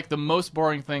 Fishing is like the most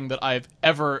boring thing that I've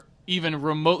ever even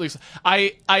remotely...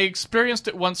 I experienced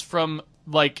it once from,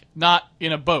 like, not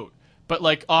in a boat, but,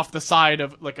 like, off the side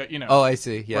of, like, a, you know... Oh, I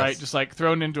see, yes. Right? Just, like,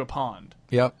 thrown into a pond.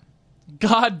 Yep.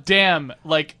 God damn,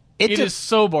 like... It is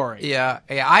so boring. Yeah,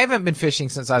 I haven't been fishing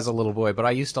since I was a little boy, but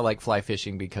I used to like fly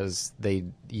fishing because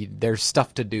there's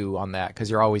stuff to do on that because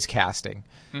you're always casting.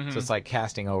 So it's like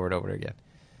casting over and over again.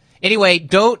 Anyway,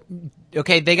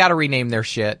 they got to rename their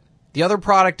shit. The other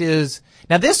product is,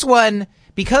 now this one,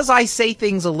 because I say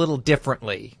things a little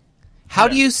differently, how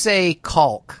do you say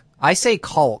caulk? I say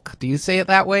caulk. Do you say it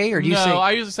that way? Or do you say? No,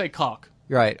 I usually say caulk.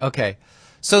 Right, okay.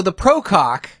 So the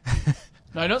Pro-Caulk.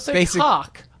 No, I don't say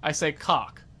cock. I say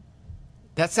cock.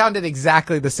 That sounded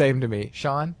exactly the same to me.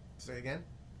 Sean? Say again.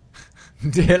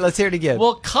 Let's hear it again.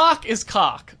 Well, cock is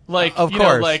cock. Like, of you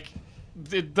course. know, like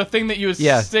the thing that you would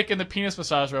Yes. stick in the penis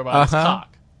massage robot is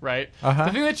cock, right? The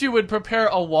thing that you would prepare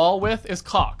a wall with is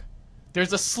caulk.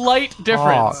 There's a slight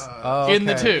difference in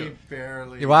the two.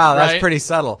 Barely. Wow, that's Right? pretty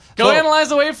subtle. Go So- analyze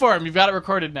the waveform. You've got it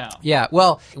recorded now. Yeah,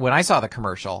 well, when I saw the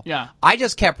commercial, I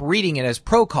just kept reading it as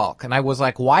Pro-Caulk, and I was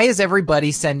like, why is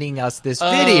everybody sending us this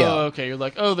video? Oh, okay. You're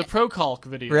like, the Pro-Caulk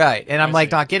video. Right, and I'm I like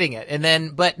see. not getting it. And then,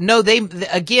 but no,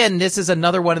 again, this is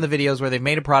another one of the videos where they've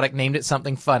made a product, named it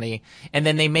something funny, and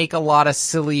then they make a lot of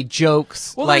silly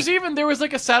jokes. Well, like, there was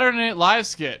like a Saturday Night Live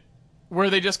skit where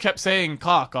they just kept saying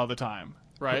cock all the time.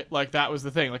 Right? Like, that was the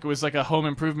thing. Like, it was like a home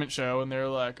improvement show, and they're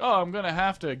like, I'm going to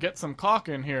have to get some caulk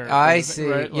in here. I see.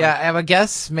 Right? Like, Yeah, I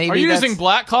guess maybe are you that's... using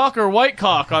black caulk or white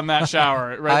caulk on that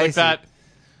shower? Right? I Like see. that.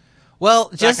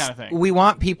 Well, just, kind of thing.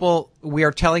 we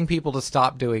are telling people to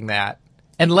stop doing that.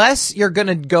 Unless you're going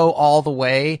to go all the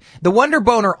way. The Wonder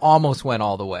Boner almost went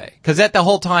all the way. Because at the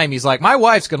whole time, he's like, my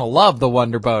wife's going to love the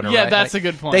Wonder Boner. Yeah, right? that's Like,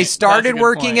 a good point. They That's a started good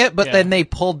working point. it, but Yeah. then they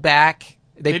pulled back.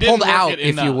 They didn't pulled work out, it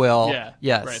if you enough. will. Yeah.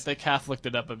 Yes. Right. They Catholicked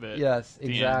it up a bit. Yes, at the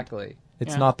end. exactly.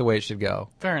 It's Yeah. not the way it should go.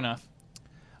 Fair enough.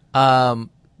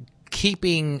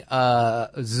 Keeping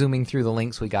zooming through the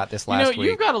links we got this last week.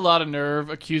 You've got a lot of nerve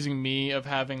accusing me of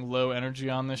having low energy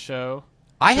on this show.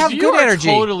 I have You good are energy.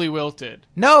 totally wilted.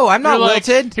 No, I'm not You're like,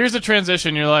 wilted. Here's the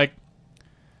transition. You're like,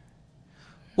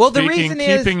 Well, the reason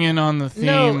is keeping in on the theme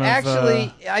no, of,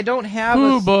 actually, I don't have.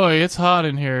 oh a, boy, it's hot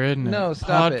in here, isn't it? No,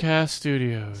 stop it. Podcast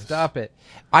Studios. Stop it!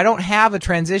 I don't have a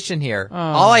transition here. Oh.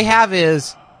 All I have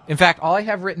is, in fact, all I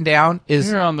have written down is.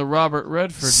 You're on the Robert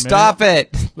Redford. Stop minute.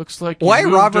 it! Looks like you Why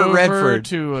moved Robert over Redford?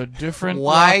 to a different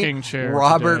Why rocking chair.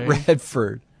 Robert today.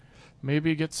 Redford?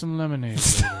 Maybe get some lemonade. later.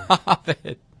 Stop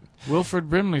it! Wilfred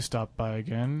Brimley stopped by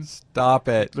again. Stop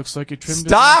it! Looks like he trimmed.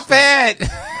 Stop his mustache.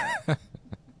 it!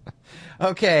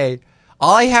 Okay,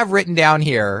 all I have written down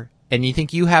here, and you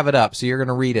think you have it up, so you're going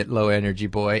to read it, Low Energy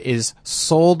Boy, is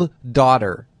sold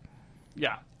daughter.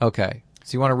 Yeah. Okay,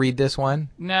 so you want to read this one?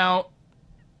 Now,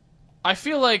 I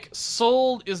feel like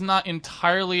sold is not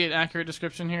entirely an accurate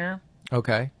description here.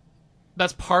 Okay.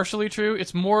 That's partially true.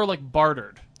 It's more like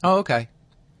bartered. Oh, okay.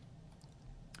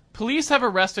 Police have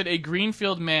arrested a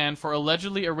Greenfield man for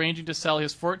allegedly arranging to sell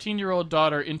his 14-year-old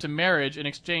daughter into marriage in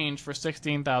exchange for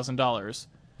 $16,000.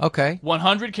 Okay.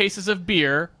 100 cases of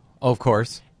beer, Of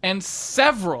course. and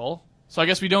several, so I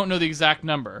guess we don't know the exact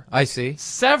number, I see.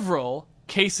 several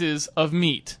cases of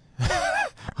meat.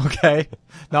 Okay.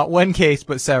 Not one case,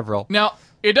 but several. Now,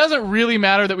 it doesn't really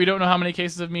matter that we don't know how many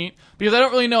cases of meat, because I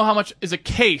don't really know how much is a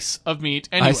case of meat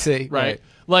anyway. I see, right.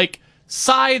 Like,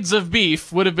 sides of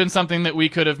beef would have been something that we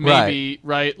could have maybe,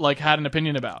 like, had an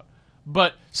opinion about.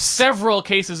 But several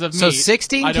cases of meat, So I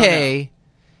don't 16K,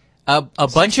 a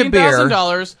bunch of beer.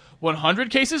 $16,000, 100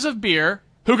 cases of beer.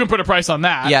 Who can put a price on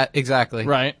that? Yeah, exactly.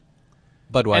 Right.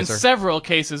 And Budweiser. several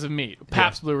cases of meat.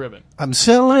 Pabst Blue Ribbon. I'm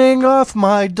selling off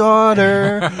my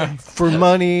daughter for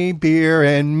money, beer,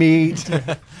 and meat.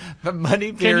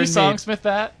 Money, beer, Can you and meat. songsmith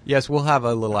that? Yes, we'll have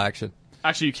a little action.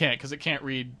 Actually, you can't, because it can't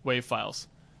read WAV files.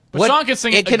 But What? Sean can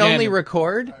sing it can again. only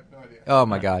record? Oh,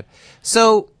 my God.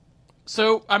 So,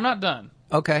 So, I'm not done.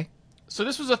 okay. So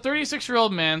this was a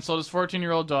 36-year-old man sold his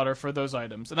 14-year-old daughter for those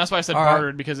items. And that's why I said All right.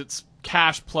 bartered, because it's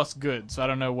cash plus goods. So I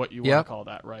don't know what you want Yep. to call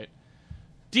that, right?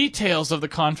 Details of the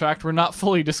contract were not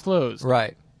fully disclosed.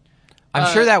 Right.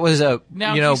 I'm sure that was Now,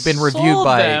 he been reviewed sold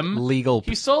by them- legal.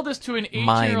 He sold this to an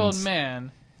 18-year-old minds.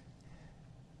 man.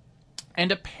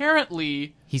 And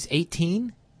apparently, He's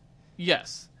 18?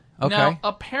 yes. Okay. Now,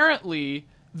 apparently,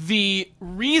 the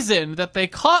reason that they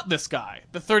caught this guy,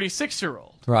 the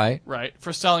 36-year-old, Right. right,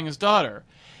 for selling his daughter,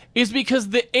 is because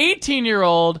the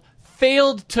 18-year-old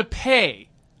failed to pay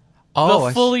Oh,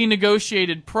 the fully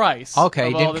negotiated price. okay. of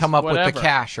He all didn't this come up with whatever. the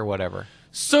cash or whatever.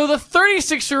 So the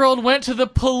 36-year-old went to the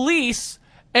police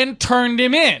and turned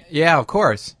him in. Yeah, of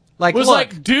course. Like, Was look,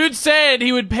 like, dude said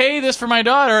he would pay this for my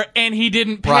daughter, and he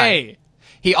didn't pay. Right.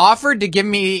 He offered to give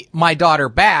me my daughter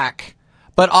back,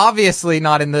 but obviously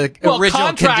not in the Well, original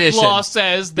contract condition. law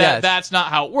says that Yes. that's not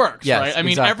how it works, Yes, right? I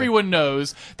mean, exactly. everyone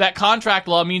knows that contract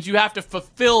law means you have to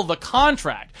fulfill the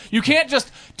contract. You can't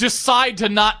just decide to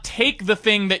not take the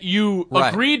thing that you Right.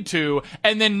 agreed to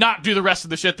and then not do the rest of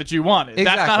the shit that you wanted. That's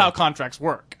Exactly. not how contracts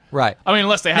work. Right. I mean,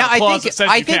 unless they have Now, a clause that says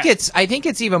you can. I think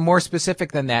it's even more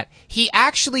specific than that. He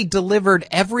actually delivered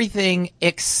everything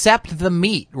except the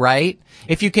meat, right?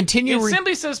 If you continue, It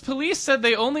simply says police said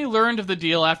they only learned of the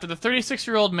deal after the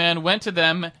 36-year-old man went to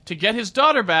them to get his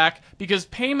daughter back because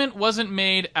payment wasn't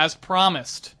made as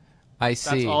promised. I see.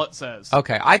 That's all it says.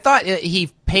 Okay, I thought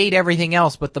he paid everything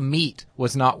else, but the meat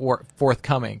was not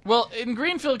forthcoming. Well, in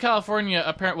Greenfield, California,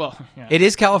 yeah, It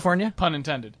is California. pun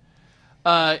intended.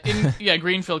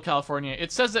 Greenfield, California.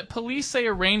 It says that police say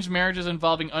arranged marriages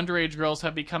involving underage girls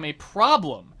have become a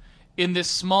problem in this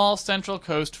small Central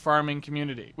Coast farming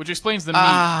community, which explains the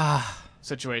meat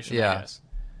situation, yeah. I guess.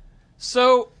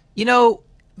 So, You know,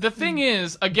 the thing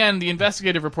is, again, the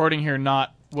investigative reporting here,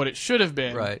 not what it should have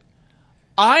been. right?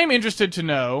 I'm interested to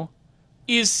know,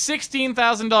 is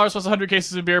 $16,000 plus 100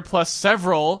 cases of beer plus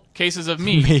several cases of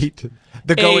meat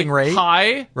The going a rate.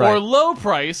 high Right. or low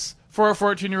price for a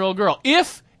 14-year-old girl?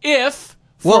 If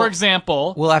Well, for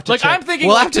example, We'll have to like check. I'm thinking,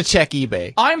 We'll have to check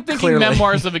eBay. I'm thinking clearly.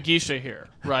 memoirs of a geisha here,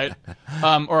 right?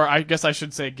 Or I guess I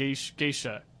should say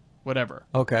geisha, whatever.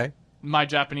 Okay. My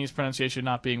Japanese pronunciation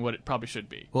not being what it probably should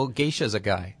be. Well, geisha's a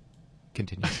guy.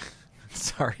 Continue.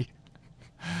 Sorry.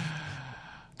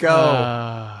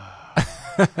 Go.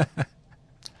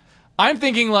 I'm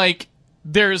thinking like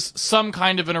there's some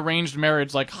kind of an arranged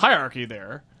marriage like hierarchy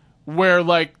there, where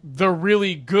like the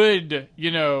really good,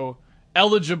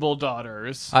 eligible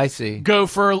daughters I see. go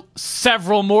for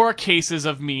several more cases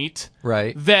of meat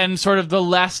Right. than sort of the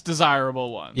less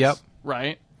desirable ones. Yep.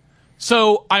 Right?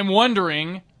 So I'm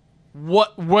wondering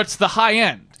what's the high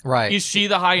end? Right. Is she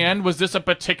the high end? Was this a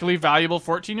particularly valuable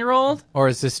 14-year-old? Or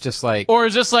is this just like? Or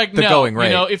is this like, The no, going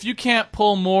rate. if you can't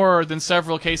pull more than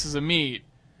several cases of meat,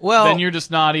 Well, then you're just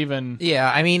not even...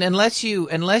 yeah. I mean, unless you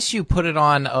put it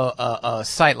on a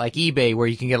site like eBay where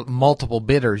you can get multiple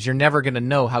bidders, you're never going to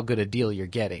know how good a deal you're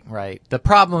getting. Right. The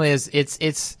problem is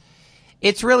it's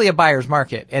really a buyer's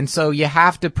market, and so you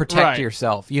have to protect Right.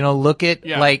 yourself. Look at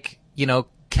Yeah.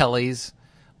 Kelly's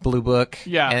Blue Book.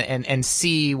 Yeah. And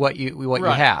see what you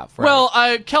Right. have. Right?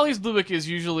 Well, Kelly's Blue Book is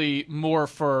usually more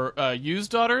for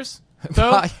used daughters,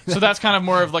 though. So that's kind of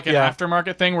more of like an Yeah.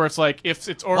 aftermarket thing where it's like if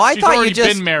it's Well, I she's thought already you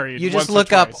just been married. You once just or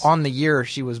look up twice. on the year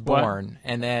she was born,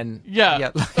 and then Yeah.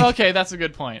 like- Okay, that's a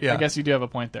good point. Yeah. I guess you do have a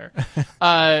point there.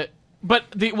 But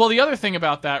the other thing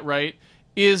about that, right,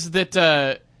 is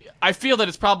that I feel that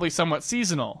it's probably somewhat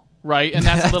seasonal, right? And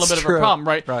that's a little That's bit of true. a problem,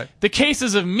 right? Right. The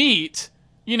cases of meat,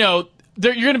 you're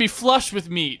going to be flush with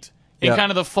meat in Yep.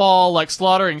 kind of the fall, like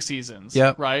slaughtering seasons,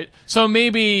 Yep. right? So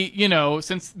maybe,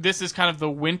 since this is kind of the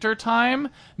winter time,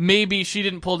 maybe she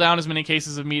didn't pull down as many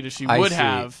cases of meat as she I would see.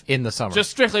 have in the summer.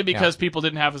 just strictly because people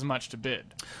didn't have as much to bid.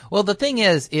 Well, the thing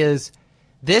is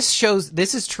this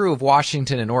is true of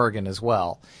Washington and Oregon as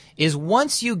well, is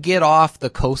once you get off the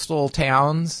coastal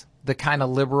towns, the kind of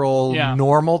liberal, Yeah.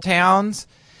 normal towns,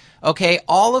 okay,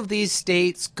 all of these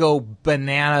states go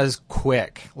bananas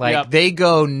quick. Like, Yep. they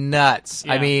go nuts.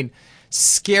 I Yeah. mean,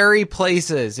 scary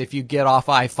places if you get off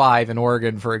I-5 in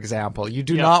Oregon, for example. You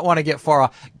do Yep. not want to get far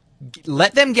off.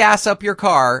 Let them gas up your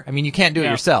car. I mean, you can't do it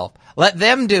Yeah. yourself. Let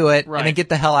them do it, and then Right. get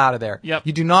the hell out of there. Yep.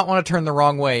 You do not want to turn the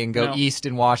wrong way and go No. east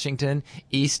in Washington,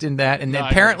 east in that, and No, I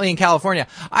apparently in California.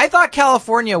 I thought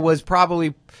California was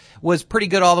pretty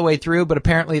good all the way through, but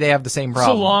apparently they have the same It's a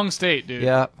problem. long state, dude.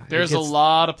 Yeah. There's It a gets-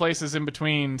 lot of places in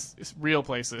between real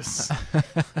places.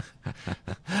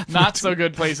 Not so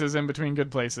good places in between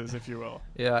good places, if you will.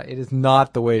 Yeah, it is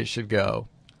not the way it should go.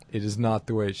 It is not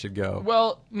the way it should go.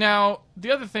 Well, now,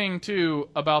 the other thing, too,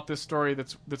 about this story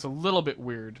that's a little bit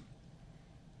weird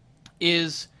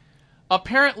is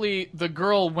apparently the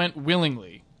girl went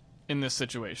willingly in this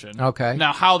situation. Okay.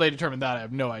 Now, how they determined that, I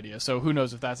have no idea, so who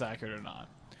knows if that's accurate or not.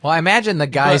 Well, I imagine the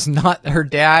guy's not her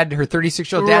dad, her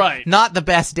 36-year-old dad, Right. not the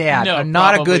best dad, No,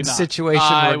 not a probably good not. situation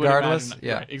I would regardless. imagine-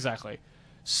 Yeah. right, exactly.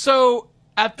 So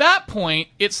at that point,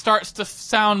 it starts to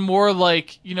sound more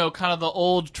like, kind of the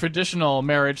old traditional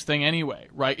marriage thing anyway,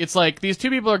 right? It's like these two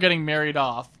people are getting married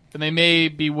off and they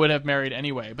maybe would have married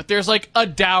anyway. But there's like a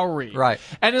dowry. Right.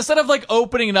 And instead of like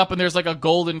opening it up and there's like a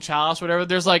golden chalice or whatever,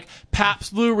 there's like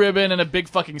Pabst Blue Ribbon and a big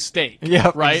fucking steak.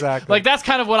 Yep, right? exactly. Like that's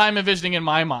kind of what I'm envisioning in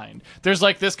my mind. There's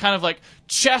like this kind of like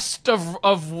chest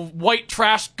of white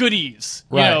trash goodies,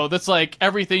 you Right. know, that's like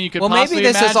everything you could Well, maybe possibly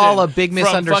this is imagine. all a big From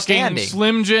misunderstanding. fucking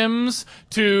Slim Jims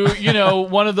to, you know,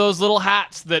 one of those little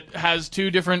hats that has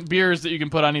 2 different beers that you can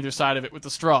put on either side of it with the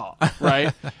straw,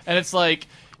 right? And it's like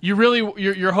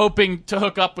you're hoping to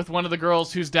hook up with one of the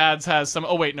girls whose dad's has some.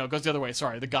 Oh wait, no, it goes the other way.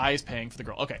 Sorry, the guy is paying for the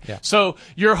girl. Okay, Yeah. So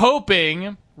you're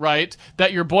hoping, right,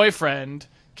 that your boyfriend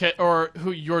or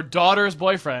who your daughter's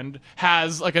boyfriend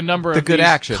has like a number of good these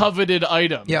action. coveted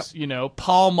items. Yep. You know,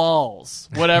 Pall Malls,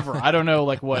 whatever. I don't know,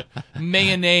 like what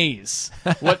mayonnaise.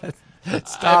 What? I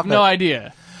have no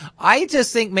idea. I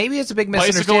just think maybe it's a big Bicycle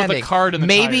with a misunderstanding. card in the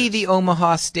Maybe tires. the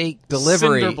Omaha steak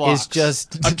delivery Cinder blocks. is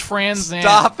just A Trans Am.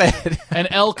 Stop it! An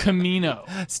El Camino.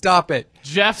 Stop it!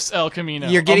 Jeff's El Camino.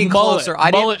 You're getting A mullet, closer. I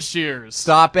didn't- mullet shears.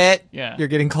 Stop it! Yeah. You're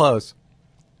getting close.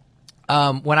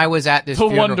 When I was at this The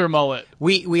funeral, Wonder Mullet.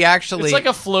 we actually It's like a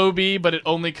Flowbee, but it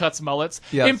only cuts mullets.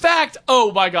 Yes. In fact,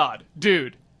 oh my god,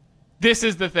 dude, this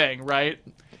is the thing, right?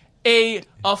 A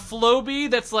Flowbee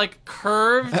that's like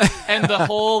curved and the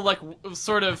whole like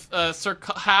sort of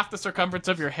half the circumference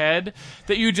of your head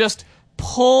that you just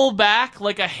pull back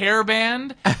like a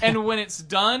hairband, and when it's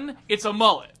done, it's a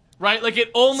mullet, right? Like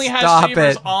it only has Stop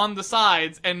shavers it. on the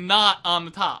sides and not on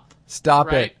the top. Stop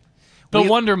right? it. The We-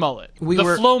 Wonder Mullet.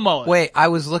 The Flow Mullet. Wait, I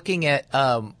was looking at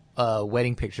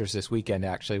wedding pictures this weekend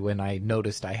actually when I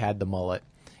noticed I had the mullet.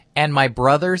 And my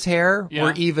brother's hair Yeah.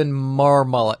 were even more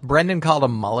mullet. Brendan called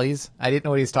them mullies. I didn't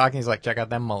know what he was talking. He's like, check out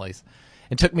them mullies.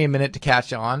 It took me a minute to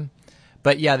catch on.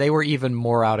 But yeah, they were even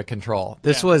more out of control.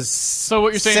 This Yeah. was So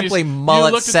what you're saying simply is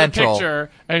mullet you looked central. at the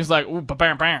picture and he's like, ooh,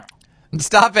 bam, bam.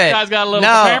 Stop it. Guy's got a little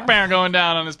no. pam going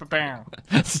down on his pam.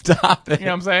 Stop it. You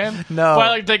know what I'm saying? No. But I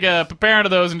like to take a pam to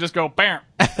those and just go bam.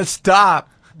 Stop.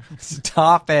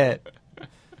 Stop it.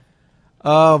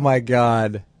 Oh my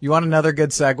God. You want another good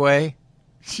segue?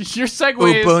 Your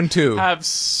segues Ubuntu. have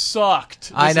sucked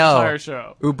this I know. entire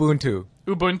show. Ubuntu.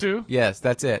 Ubuntu? Yes,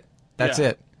 that's it. That's Yeah.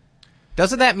 it.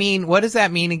 Doesn't that mean, what does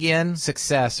that mean again?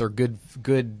 Success or good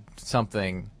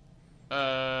something.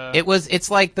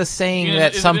 It's like the saying You know,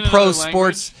 that is it some in pro another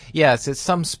sports, yes, it's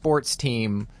some sports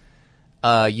team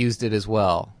used it as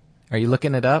well. Are you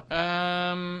looking it up?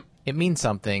 It means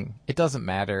something. It doesn't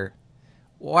matter.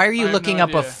 Why are you I have looking no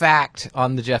up a idea. fact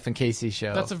on the Jeff and Casey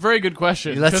show? That's a very good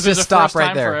question. Let's 'cause just it's a stop first right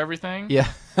time there. For everything. Yeah.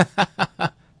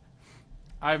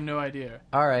 I have no idea.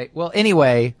 All right. Well,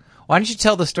 anyway, why don't you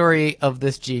tell the story of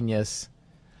this genius?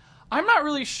 I'm not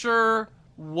really sure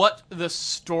what the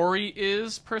story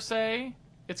is per se.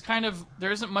 It's kind of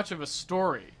there isn't much of a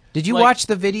story. Did you Like- watch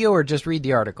the video or just read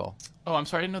the article? Oh, I'm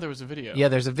sorry, I didn't know there was a video. Yeah,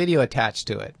 there's a video attached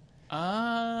to it.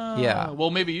 Ah. Yeah.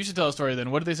 Well, maybe you should tell a story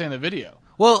then. What did they say in the video?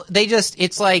 Well,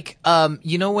 it's like,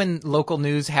 you know when local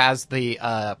news has the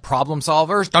problem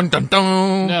solvers? Dun, dun,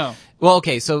 dun. No. Well,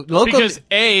 okay, so local... Because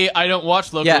A, I don't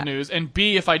watch local Yeah. news, and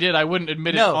B, if I did, I wouldn't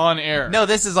admit No. it on air. No,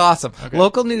 this is awesome. Okay.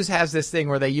 Local news has this thing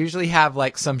where they usually have,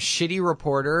 like, some shitty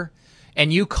reporter,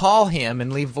 and you call him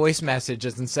and leave voice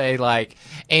messages and say, like,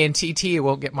 ANTT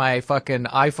won't get my fucking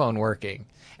iPhone working.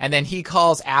 And then he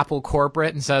calls Apple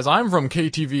corporate and says, I'm from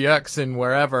KTVX and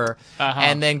wherever,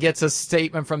 and then gets a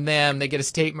statement from them, they get a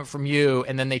statement from you,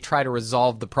 and then they try to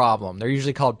resolve the problem. They're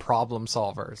usually called problem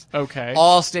solvers. Okay.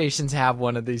 All stations have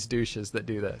one of these douches that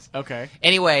do this. Okay.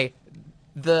 Anyway,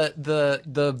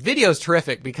 the video's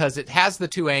terrific because it has the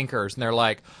two anchors, and they're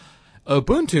like,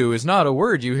 Ubuntu is not a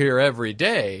word you hear every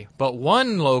day, but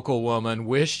one local woman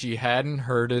wished she hadn't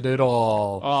heard it at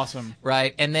all. Awesome.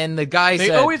 Right? And then the guy They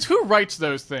said, always who writes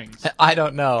those things? I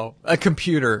don't know, a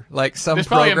computer, like some There's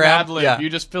probably program. a Mad Lib. Yeah. You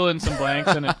just fill in some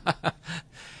blanks and it.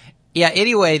 Yeah,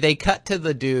 anyway, they cut to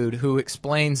the dude who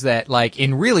explains that, like,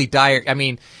 in really dire... I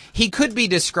mean, he could be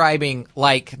describing,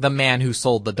 like, the man who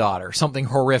sold the daughter. Something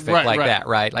horrific Right, like right. that,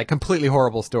 right? Like, completely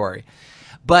horrible story.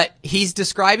 But he's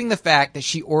describing the fact that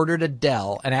she ordered a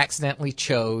Dell and accidentally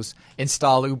chose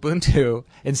install Ubuntu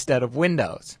instead of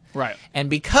Windows. Right. And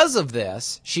because of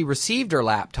this, she received her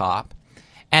laptop,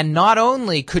 and not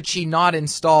only could she not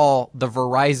install the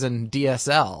Verizon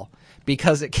DSL,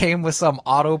 because it came with some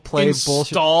autoplay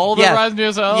bullshit. Install the Verizon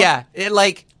DSL? Yeah, it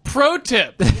like Pro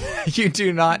tip: you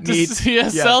do not the need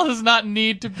DSL does not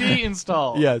need to be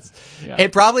installed. Yes. Yeah.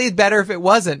 It probably is better if it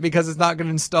wasn't because it's not going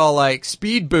to install like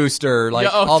Speed Booster, like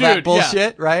Yeah, oh, all that dude,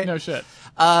 bullshit, yeah. right? No shit.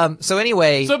 So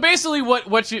anyway, So basically, what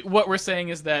we're saying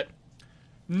is that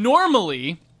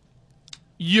normally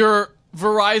your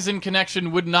Verizon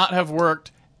connection would not have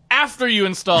worked after you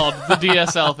installed the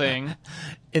DSL thing.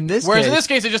 In this Whereas case, in this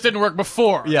case, it just didn't work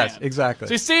before. yes, exactly.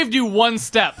 So he saved you one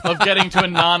step of getting to a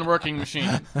non-working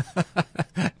machine.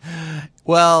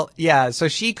 Well, yeah, so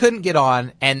she couldn't get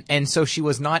on, and so she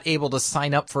was not able to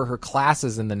sign up for her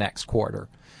classes in the next quarter.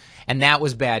 And that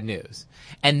was bad news.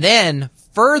 And then,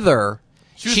 further...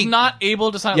 She was not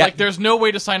able to sign up. Yeah. Like, there's no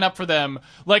way to sign up for them.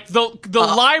 Like, the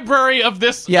library of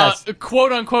this Yes.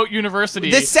 quote-unquote university.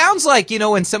 This sounds like,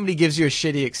 when somebody gives you a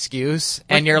shitty excuse,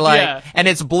 and you're like... yeah. And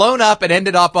it's blown up and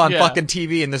ended up on Yeah. fucking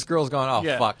TV, and this girl's going, oh,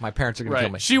 Yeah. fuck, my parents are going to kill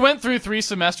me. She went through 3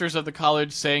 semesters of the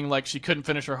college saying, like, she couldn't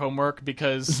finish her homework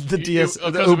because... The because the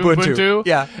of Ubuntu.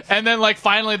 Yeah. And then, like,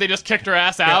 finally they just kicked her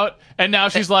ass out, and now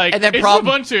she's like, and then it's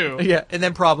Ubuntu. Yeah, and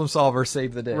then Problem Solver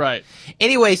saved the day. Right.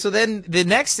 Anyway, so then the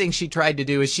next thing she tried to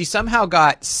do is she somehow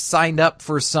got signed up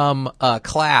for some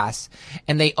class,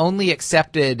 and they only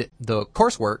accepted the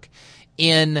coursework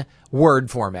in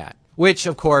Word format, which,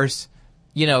 of course,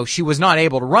 she was not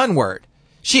able to run Word.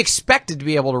 She expected to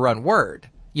be able to run Word,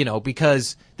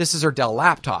 because this is her Dell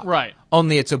laptop. Right.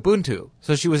 Only it's Ubuntu.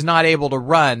 So she was not able to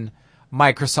run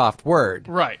Microsoft Word.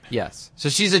 Right. Yes. So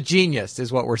she's a genius,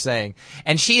 is what we're saying.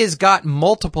 And she has got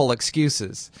multiple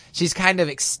excuses. She's kind of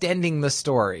extending the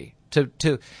story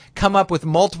to come up with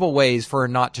multiple ways for her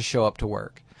not to show up to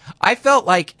work. I felt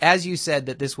like, as you said,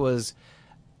 that this was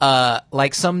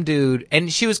like some dude,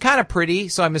 and she was kind of pretty,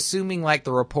 so I'm assuming like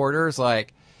the reporter's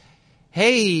like,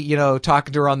 hey,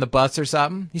 talking to her on the bus or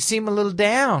something, you seem a little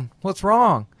down. What's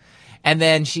wrong? And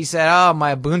then she said, oh,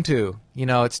 my Ubuntu,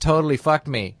 it's totally fucked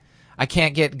me. I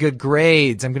can't get good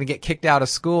grades. I'm going to get kicked out of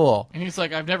school. And he's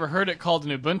like, I've never heard it called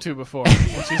an Ubuntu before.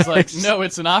 And she's like, no,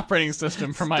 it's an operating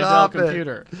system for my Dell Stop it.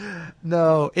 computer.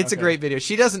 No, it's a great video.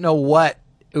 She doesn't know what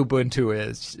Ubuntu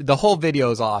is. The whole video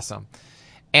is awesome.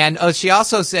 And she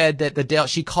also said that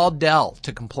she called Dell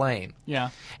to complain.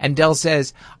 Yeah. And Dell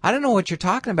says, I don't know what you're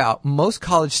talking about. Most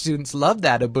college students love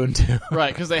that Ubuntu.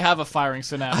 Right, because they have a firing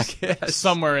synapse guess.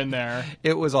 somewhere in there.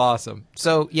 It was awesome.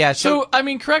 So, yeah. So, I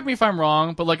mean, correct me if I'm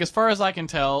wrong, but, like, as far as I can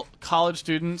tell, college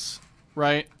students,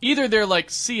 right, either they're, like,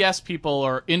 CS people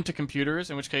or into computers,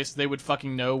 in which case they would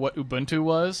fucking know what Ubuntu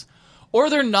was, or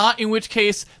they're not, in which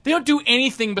case they don't do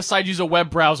anything besides use a web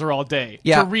browser all day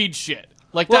to read shit.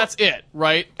 Like, that's it,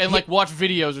 right? And, like, watch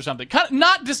videos or something. Kind of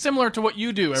not dissimilar to what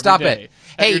you do every day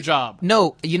at your job.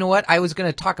 No, you know what? I was going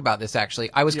to talk about this, actually.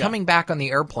 I was coming back on the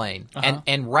airplane,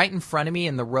 and right in front of me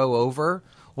in the row over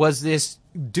was this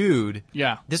dude.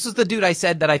 Yeah. This was the dude I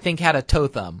said that I think had a toe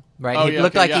thumb, right? Oh, He yeah,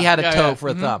 looked okay, like he had a toe for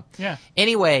a Mhm. thumb. Yeah.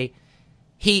 Anyway,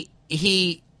 he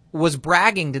was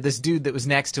bragging to this dude that was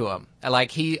next to him.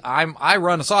 Like, I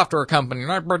run a software company.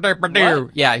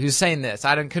 What? Yeah, he was saying this.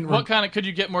 What kind of, could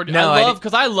you get more? No,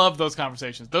 because I love those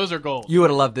conversations. Those are gold. You would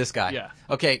have loved this guy. Yeah.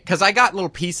 Okay, because I got little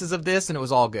pieces of this, and it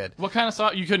was all good. What kind of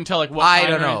software? You couldn't tell, like, what I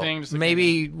kind don't or know. anything? Just, like,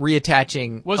 Maybe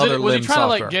reattaching Was other it? Was he limb trying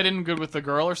software. to, like, get in good with the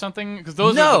girl or something? Because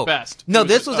those are the best. No,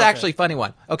 this was okay. actually a funny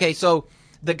one. Okay, so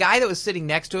the guy that was sitting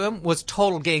next to him was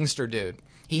total gangster dude.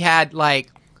 He had, like,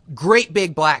 great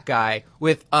big black guy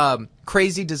with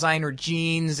crazy designer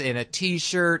jeans and a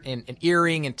t-shirt and an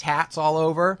earring and tats all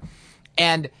over.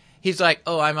 And he's like,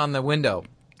 oh, I'm on the window.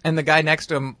 And the guy next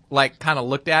to him, like, kind of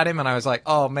looked at him, and I was like,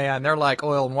 oh, man, they're like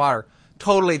oil and water.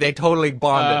 They totally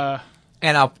bonded.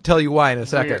 And I'll tell you why in a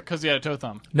second. Because he had a toe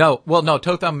thumb. No,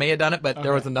 Toe Thumb may have done it, but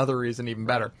there was another reason even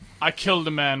better. I killed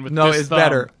a man with No, this it's thumb.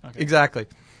 better. Okay. Exactly.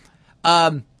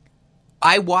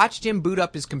 I watched him boot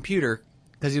up his computer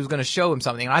because he was going to show him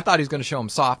something, and I thought he was going to show him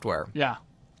software. Yeah.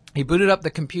 He booted up the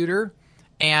computer,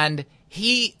 and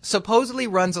he supposedly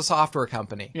runs a software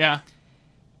company. Yeah.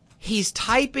 He's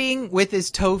typing with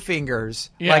his toe fingers,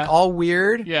 Yeah. like all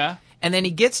weird. Yeah. And then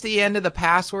he gets to the end of the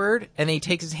password, and he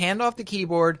takes his hand off the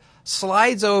keyboard,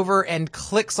 slides over, and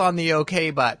clicks on the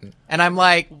OK button. And I'm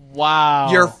like,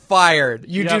 Wow. you're fired.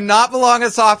 You Yep. do not belong at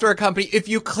a software company if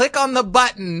you click on the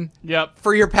button Yep.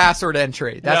 for your password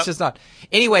entry. That's Yep. just not.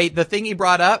 Anyway, the thing he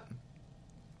brought up,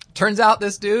 turns out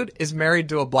this dude is married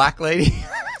to a black lady.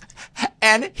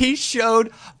 And he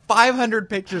showed 500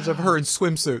 pictures of her in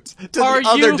swimsuits to Are the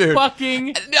other you dude.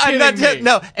 fucking I'm not kidding me?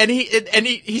 No, and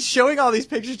he's showing all these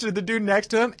pictures to the dude next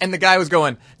to him, and the guy was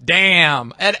going,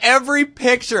 "Damn!" At every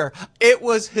picture, it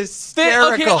was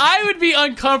hysterical. Okay, I would be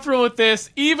uncomfortable with this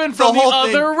even from the, whole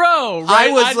other thing. row. Right?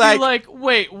 I was I'd like- be like,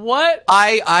 wait, what?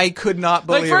 I could not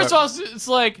believe Like, first it. of all, it's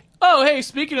like, oh, hey,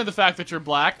 speaking of the fact that you're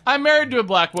black, I'm married to a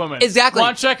black woman. Exactly.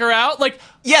 Want to check her out? Like,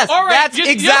 Yes, all right, that's just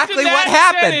exactly in that what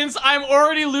happened. sentence, I'm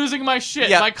already losing my shit.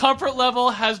 Yeah. My comfort level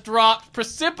has dropped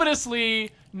precipitously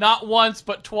not once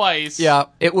but twice. Yeah,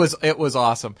 it was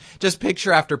awesome. Just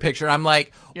picture after picture. I'm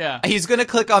like, Yeah. he's going to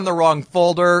click on the wrong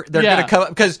folder. They're Yeah. going to come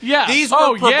because these were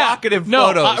Oh, yeah. provocative No,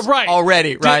 photos right.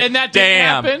 already, right? And that didn't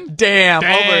happen? Damn.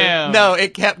 Damn. No,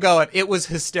 it kept going. It was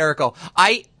hysterical.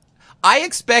 I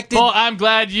expected. Well, I'm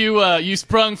glad you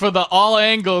sprung for the all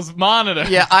angles monitor.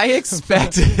 Yeah, I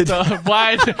expected.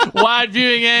 The wide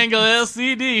viewing angle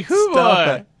LCD. Hoo Stop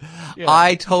boy. it. Yeah.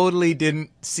 I totally didn't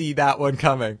see that one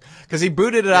coming because he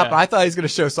booted it up. Yeah. And I thought he was going to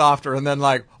show softer, and then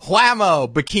like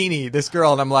whammo, bikini, this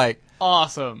girl, and I'm like,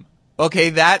 Awesome.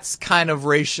 okay, that's kind of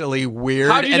racially weird.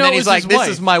 How do you and know then it he's was like, his "This wife?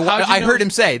 is my wife." How'd you I know- heard him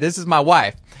say, "This is my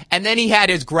wife." And then he had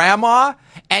his grandma,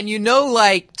 and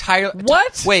like Tyler.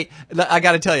 What? Wait, I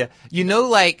got to tell you.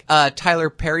 Like Tyler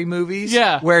Perry movies,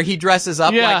 Yeah. where he dresses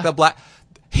up Yeah. like the black.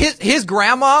 His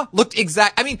grandma looked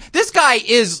exact. I mean, this guy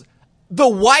is the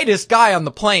whitest guy on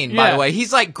the plane. By Yeah. the way,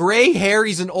 he's like gray hair.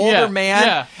 He's an older Yeah, man,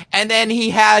 yeah. and then he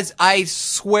has. I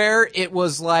swear, it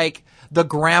was like the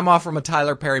grandma from a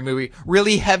Tyler Perry movie.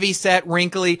 Really heavy set,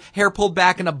 wrinkly, hair pulled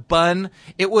back in a bun.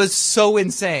 It was so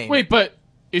insane. Wait, but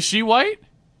is she white?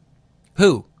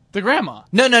 Who? The grandma.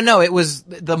 No. It was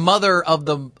the mother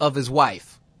of his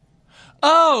wife.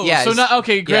 Oh, Yeah, so it's- not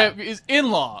okay. yeah. Is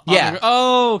in-law. Yeah.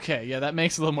 Oh, okay. Yeah, that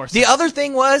makes a little more sense. The other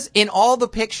thing was, in all the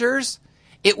pictures,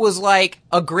 it was like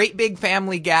a great big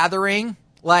family gathering,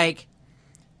 like,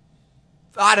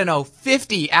 I don't know,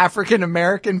 50 African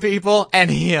American people and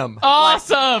him.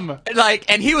 Awesome.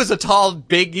 And he was a tall,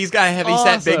 big, he's got a heavy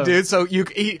set big Awesome. dude, so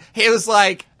he was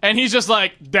like, And he's just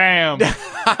like, damn.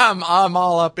 I'm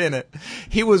all up in it.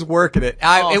 He was working it.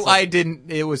 Awesome.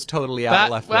 It was totally out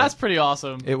of left field. That's pretty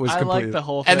awesome. It was I completely, like the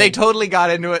whole thing. and they totally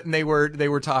got into it, and they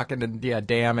were talking, and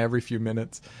damn every few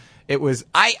minutes. It was.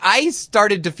 I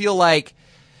started to feel like,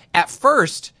 at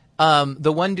first,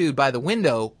 the one dude by the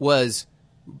window was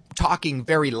talking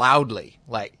very loudly,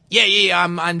 like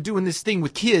I'm doing this thing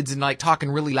with kids, and like talking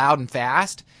really loud and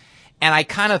fast, and I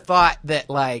kind of thought that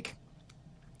like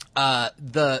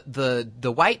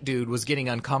the white dude was getting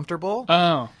uncomfortable.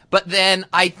 Oh. But then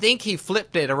I think he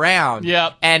flipped it around.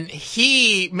 Yep. And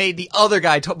he made the other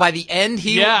guy, by the end,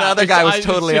 the Yeah. other guy was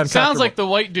totally it uncomfortable. sounds like the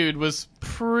white dude was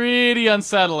pretty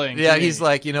unsettling. to Yeah, me. he's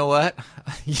like, you know what?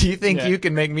 You think Yeah. you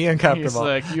can make me uncomfortable?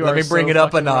 He's like, you Let are me bring so it up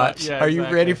a fucking right. notch. Yeah, Are you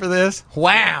exactly. ready for this?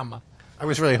 Wham! I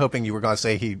was really hoping you were going to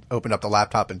say he opened up the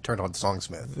laptop and turned on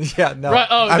Songsmith. Yeah, no. Right,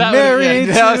 oh, I'm that married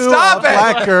was, to No, stop a it.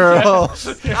 black girl.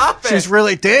 Stop it. She's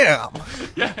really damn.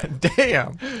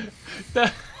 Damn.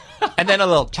 And then a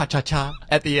little cha-cha-cha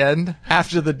at the end,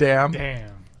 after the damn.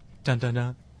 Damn. Dun, dun,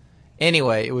 dun.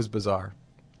 Anyway, it was bizarre.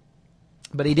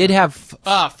 But he did have...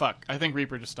 Ah, fuck. I think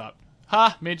Reaper just stopped.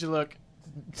 Ha, made you look.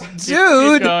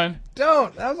 Dude! Keep going.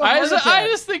 Don't. That was a I heart was attack.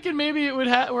 just thinking maybe it would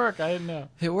work. I didn't know.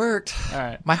 It worked. All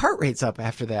right. My heart rate's up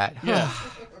after that. Yeah.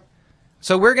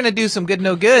 So we're going to do some good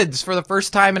no goods for the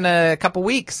first time in a couple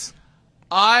weeks.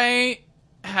 I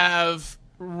have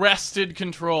wrested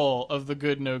control of the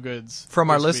good no goods From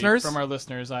our this week. listeners? From our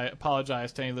listeners. I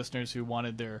apologize to any listeners who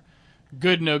wanted their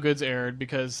good no goods aired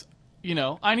because,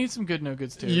 I need some good no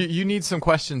goods too. You need some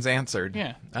questions answered.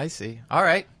 Yeah. I see. All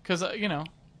right. Because,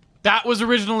 that was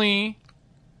originally...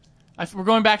 we're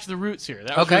going back to the roots here.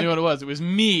 That was Okay. really what it was. It was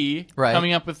me Right.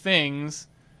 coming up with things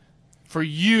for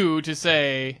you to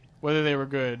say whether they were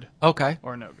good Okay.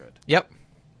 or no good. Yep.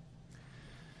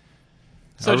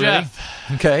 So, Are we ready?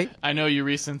 Jeff, Okay. I know you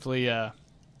recently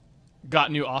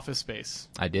got new office space.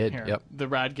 I did. Here, Yep. the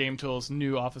Rad Game Tools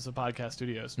new office of Podcast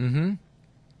Studios. Mm-hmm.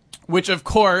 Which, of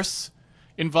course,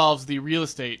 involves the real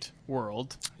estate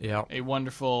world, Yep. a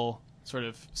wonderful sort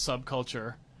of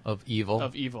subculture Of evil.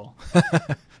 of evil.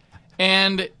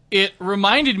 And it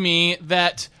reminded me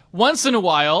that once in a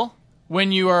while,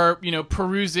 when you are,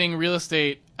 perusing real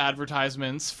estate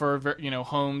advertisements for,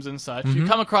 homes and such, you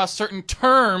come across certain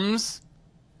terms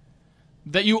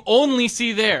that you only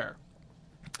see there.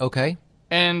 Okay.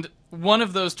 And one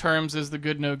of those terms is the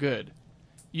good, no good.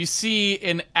 You see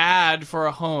an ad for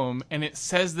a home, and it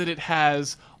says that it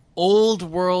has old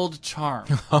world charm.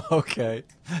 Okay.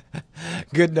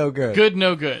 Good no good. Good,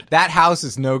 no good. That house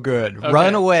is no good.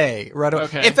 Run away. Run away.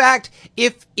 Okay. In fact,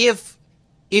 if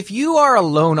you are a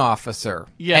loan officer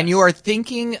Yes. and you are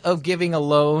thinking of giving a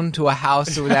loan to a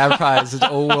house that was advertised as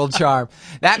Old World Charm,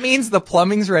 that means the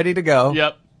plumbing's ready to go.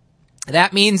 Yep.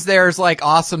 That means there's like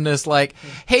awesomeness, like,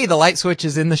 hey, the light switch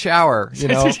is in the shower.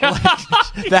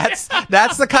 That's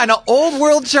the kind of old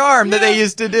world charm that they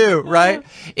used to do, right?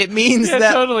 It means Yeah,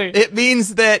 that totally. it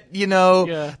means that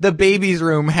Yeah. the baby's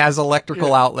room has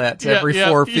electrical outlets Yeah, every yeah.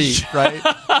 4 feet, right?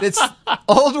 It's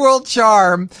old world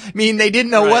charm. Mean they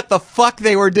didn't know Right. what the fuck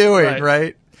they were doing, Right.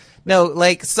 right? No,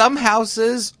 like some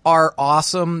houses are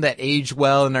awesome that age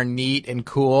well and are neat and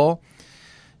cool.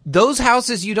 Those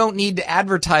houses you don't need to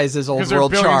advertise as Old Because they're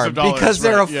World billions Charm of dollars, because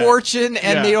they're right, a yeah. fortune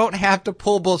and Yeah. they don't have to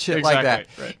pull bullshit like that.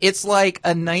 Exactly, right. It's like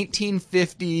a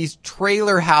 1950s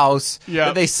trailer house Yep.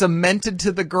 that they cemented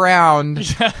to the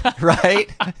ground, right?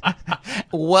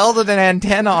 Welded an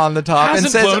antenna on the top and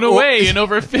Hasn't says blown away in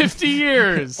over 50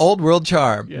 years. Old World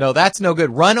Charm. No, that's no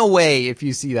good. Run away if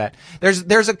you see that.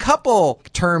 There's a couple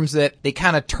terms that they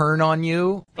kind of turn on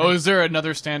you. Oh, is there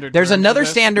another standard? There's term for another this?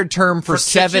 standard term for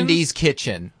kitchens? 70s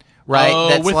kitchen, right? Oh,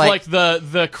 That's with like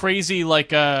the crazy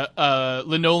like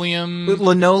linoleum,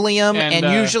 linoleum and,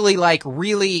 and, usually like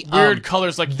really weird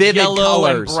colors like vivid yellow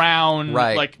colors. and brown.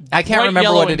 Right. Like I can't bright remember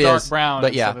yellow what and it dark is, brown but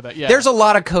and yeah. stuff like that. Yeah. There's a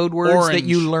lot of code words that Orange.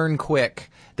 you learn quick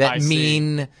I that see.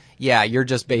 mean, yeah, you're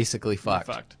just basically fucked.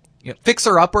 fucked. You know,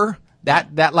 fixer upper. That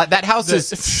house is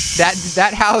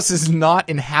that house is not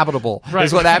inhabitable. Right.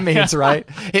 Is what that means, right?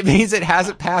 It means it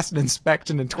hasn't passed an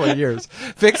inspection in 20 years.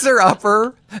 Fixer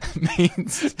upper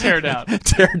means Tear down.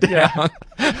 Tear down.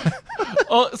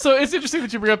 Oh, so it's interesting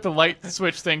that you bring up the light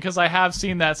switch thing because I have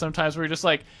seen that sometimes where you're just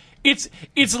like, it's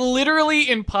literally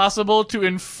impossible to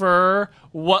infer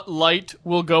what light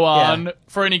will go on Yeah.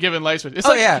 for any given light switch. It's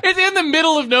Oh, like yeah. it's in the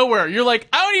middle of nowhere. You're like,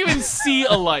 I don't even see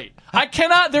a light. I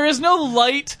cannot. There is no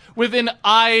light within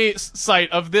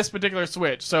eyesight of this particular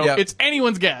switch, so Yep. it's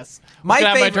anyone's guess. My Can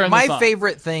I favorite, turn my this on?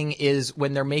 favorite thing is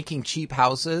when they're making cheap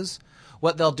houses.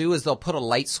 What they'll do is they'll put a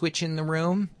light switch in the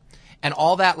room, and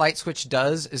all that light switch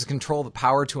does is control the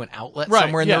power to an outlet Right,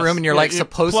 somewhere in yes. the room, and you're Yeah, like you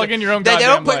supposed plug to in your own They don't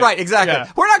goddamn put light. right, exactly. Yeah.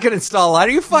 We're not going to install a light.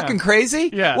 Are you fucking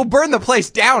crazy? Yeah. We'll burn the place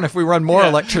down if we run more Yeah.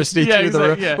 electricity Yeah, through the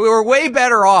room. yeah. We were way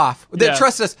better off. Yeah.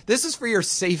 Trust us. This is for your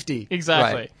safety.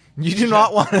 Exactly. Right. You do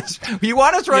not want us. You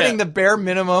want us running Yeah. the bare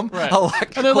minimum Right.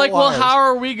 electrical And they're like, well, wires. how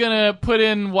are we going to put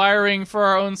in wiring for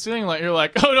our own ceiling light? You're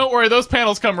like, oh, don't worry. Those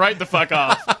panels come right the fuck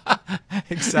off.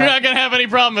 Exactly. You're not going to have any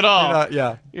problem at all.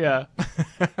 Yeah. Yeah.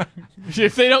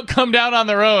 If they don't come down on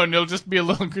their own, it'll just be a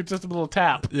little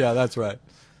tap. Yeah, that's right.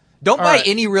 Don't All buy right.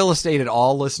 any real estate at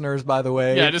all, listeners, by the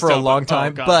way, Yeah, just for a don't. long Oh,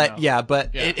 time. God, but no. yeah, but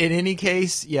Yeah. in any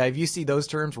case, yeah, if you see those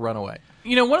terms, run away.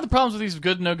 You know, one of the problems with these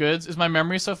good no goods is my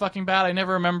memory's so fucking bad. I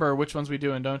never remember which ones we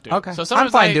do and don't do. Okay. So I'm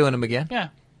sometimes fine doing them again. Yeah.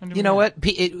 I do You know them. what?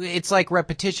 It's like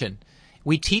repetition.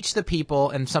 We teach the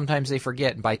people, and sometimes they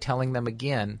forget. And by telling them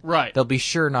again, Right. they'll be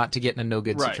sure not to get in a no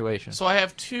good Right. situation. So I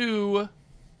have two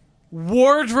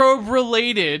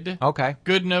wardrobe-related Okay.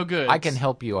 good no goods. I can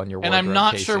help you on your And wardrobe, I'm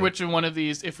not Casey. sure which one of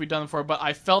these, if we've done them before, but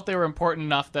I felt they were important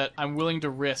enough that I'm willing to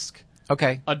risk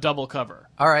Okay. a double cover.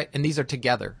 All right. And these are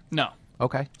together. No,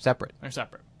 Okay. Separate. they're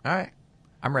separate. All right.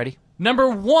 I'm ready. Number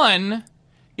one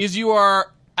is you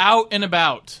are out and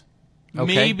about.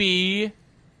 Okay. Maybe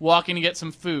walking to get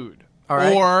some food. All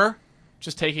right. Or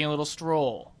just taking a little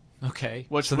stroll. Okay.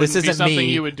 Which so wouldn't this be isn't something me,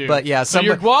 you would do. but yeah, so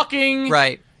you're somebody- walking.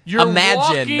 Right. You're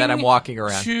Imagine that I'm walking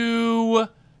around. to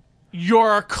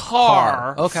your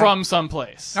car, Okay. from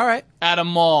someplace. All right. At a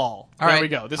mall. All there right. we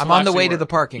go. This I'm will on the actually way to work. the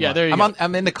parking Yeah, lot. there you go.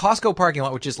 I'm in the Costco parking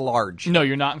lot, which is large. No,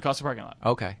 you're not in Costa parking lot.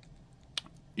 Okay.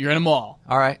 You're in a mall.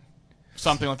 All right.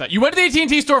 Something like that. You went to the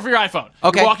AT&T store for your iPhone.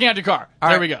 Okay. You're walking out to your car. All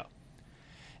there right. we go.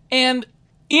 And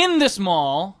in this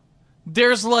mall,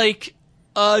 there's like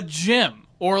a gym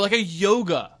or like a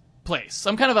yoga place,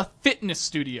 some kind of a fitness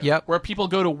studio Yep. where people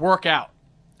go to work out.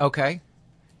 Okay.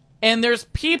 And there's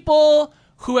people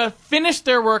who have finished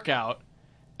their workout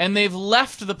and they've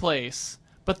left the place,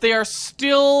 but they are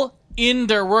still in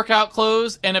their workout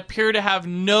clothes and appear to have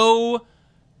no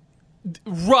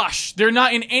rush. They're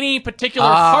not in any particular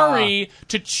hurry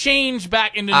to change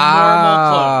back into normal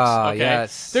clothes. Okay?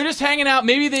 Yes. They're just hanging out.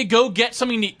 Maybe they go get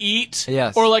something to eat,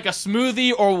 Yes. or like a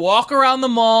smoothie, or walk around the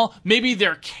mall. Maybe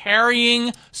they're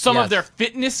carrying some Yes. of their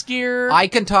fitness gear. I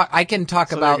can talk there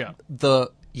you about go.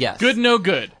 the yes. Good, no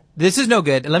good. This is no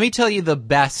good. Let me tell you the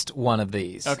best one of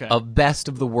these. Okay. A best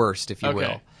of the worst, if you Okay.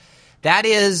 will. That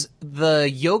is the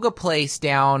yoga place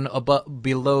down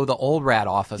below the old rat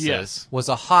offices. Yes. Was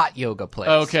a hot yoga place.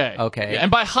 Okay. Okay. Yeah, and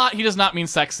by hot, he does not mean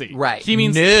sexy. Right. He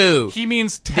means No. He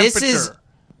means temperature. This is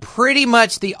pretty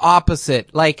much the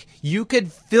opposite. Like, you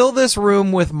could fill this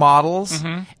room with models,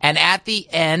 Mm-hmm. and at the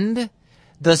end,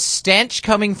 the stench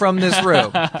coming from this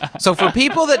room. So for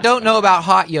people that don't know about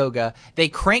hot yoga, they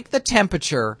crank the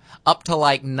temperature up to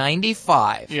like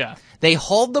 95. Yeah. They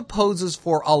hold the poses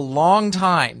for a long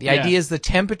time. The Yeah. idea is the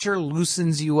temperature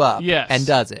loosens you up Yes. and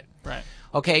does it. right.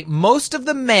 Okay, most of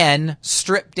the men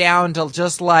strip down to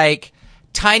just like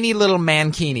tiny little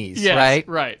mankinis, Yes, right?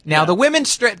 right, Now yeah. the women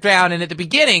strip down, and at the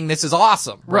beginning, this is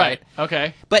awesome, right?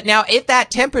 Okay. But now at that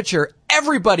temperature,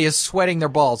 everybody is sweating their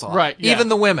balls off. Right, yeah. Even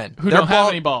the women. Who Their don't have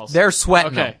any balls. They're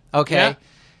sweating Okay. them. Okay. Yeah.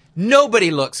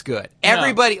 Nobody looks good.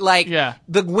 Everybody, Yeah.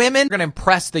 the women are going to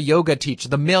impress the yoga teacher,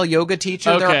 the male yoga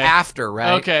teacher. They're Okay. after,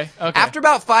 right? Okay. After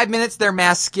about 5 minutes, their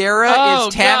mascara Oh,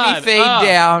 is Tammy God. fade Oh.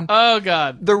 down. Oh,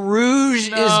 God. The rouge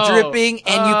No. is dripping,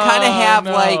 and you kind of Oh, have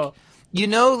no. like, you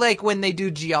know, like when they do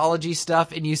geology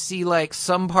stuff and you see like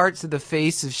some parts of the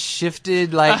face have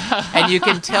shifted, like, and you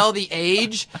can tell the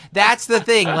age. That's the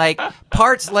thing. Like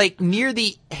parts like near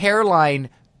the hairline,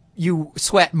 you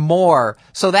sweat more.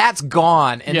 So that's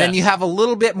gone. And then Yes. you have a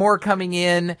little bit more coming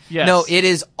in. Yes. No, it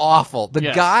is awful. The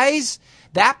Yes. guys,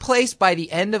 that place by the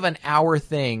end of an hour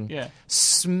thing Yeah.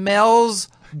 smells,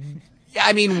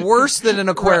 I mean, worse than an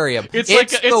aquarium. It's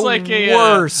the like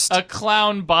worst. a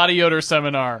clown body odor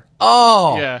seminar.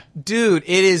 Oh, Yeah. dude,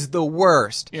 it is the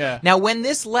worst. Yeah. Now, when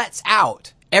this lets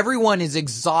out, everyone is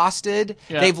exhausted.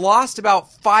 Yeah. They've lost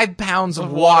about 5 pounds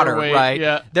of water water, weight, right?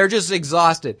 yeah. They're just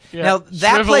exhausted. Yeah. Now,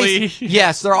 that Shrivelly. place,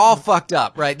 yes, they're all fucked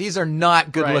up, right? These are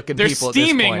not good Right. looking They're people at this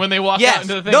steaming point. when they walk Yes. out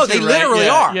into the thing, No, too, they right? literally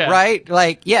Yeah, are, yeah. right?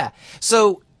 Like, yeah.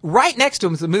 So, right next to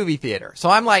him is the movie theater. So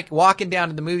I'm like walking down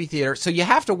to the movie theater. So you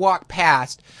have to walk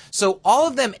past. So all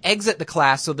of them exit the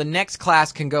class so the next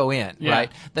class can go in, Yeah.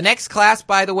 right? The next class,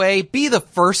 by the way, be the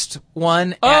first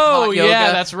one at Oh, hot yoga,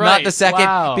 yeah, that's not right. the second,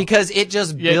 Wow. because it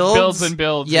just Yeah, it builds. builds and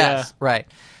builds, Yes, yeah. right.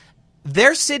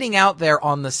 They're sitting out there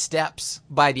on the steps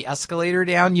by the escalator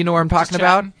down. You know what I'm talking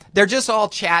about? chatting. They're just all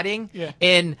chatting. Yeah.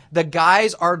 And the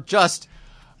guys are just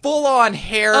full on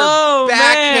hair, Oh,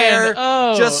 back man. hair,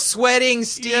 Oh. just sweating,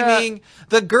 steaming.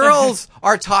 The girls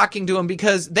are talking to him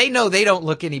because they know they don't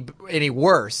look any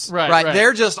worse. Right.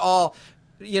 They're just all,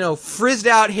 frizzed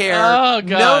out hair, Oh,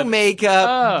 God. no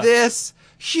makeup, Oh. this.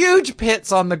 Huge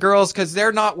pits on the girls because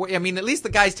they're not. I mean, at least the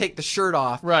guys take the shirt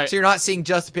off, Right. So you're not seeing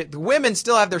just the pit. The women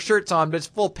still have their shirts on, but it's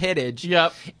full pittage.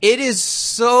 Yep. It is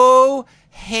so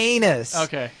heinous.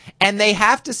 Okay. And they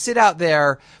have to sit out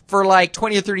there for like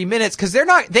 20 or 30 minutes because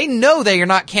they know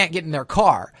can't get in their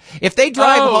car. If they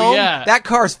drive Oh, home, yeah. that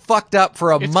car's fucked up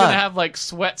for a It's month. gonna have like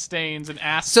sweat stains and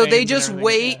ass So stains they and just everything.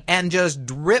 wait Yeah. and just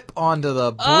drip onto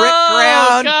the brick Oh,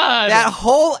 ground. God. That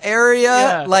whole area,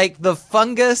 Yeah. like the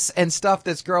fungus and stuff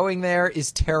that's growing there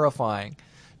is terrifying.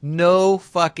 No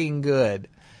fucking good.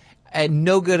 And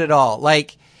no good at all.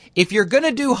 Like, if you're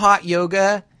gonna do hot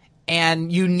yoga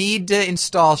and you need to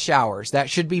install showers, that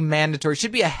should be mandatory. It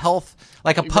should be a public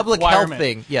health Requirement.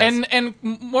 thing. Yes. And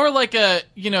more like a,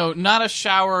 not a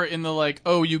shower in the like,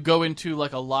 oh, you go into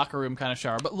like a locker room kind of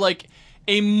shower, but like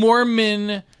a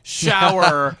Mormon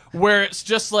shower where it's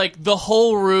just like the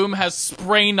whole room has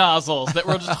spray nozzles that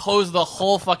will just hose the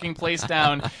whole fucking place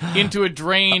down into a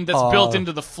drain that's built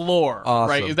into the floor. Awesome.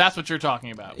 Right? That's what you're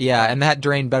talking about. Yeah, and that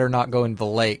drain better not go into the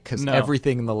lake because No.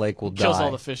 everything in the lake will Kills die.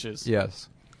 all the fishes. Yes.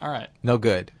 All right. No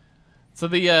good. So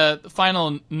the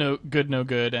final no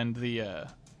good, and the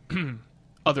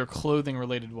other clothing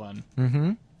related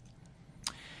one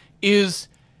is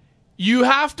you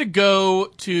have to go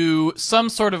to some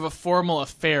sort of a formal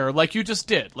affair like you just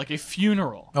did, like a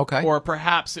funeral. Okay. Or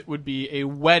perhaps it would be a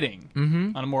wedding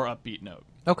on a more upbeat note.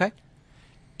 Okay.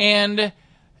 And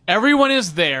everyone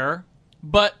is there,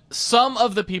 but some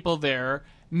of the people there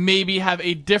maybe have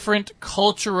a different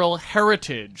cultural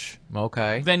heritage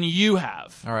Okay. than you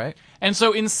have. All right. And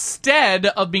so instead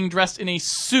of being dressed in a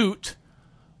suit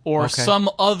or Okay. some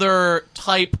other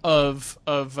type of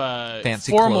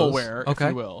Fancy formal clothes. wear, Okay. if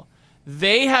you will,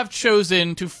 they have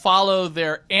chosen to follow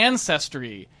their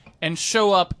ancestry and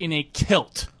show up in a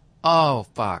kilt. Oh,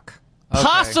 fuck. Okay.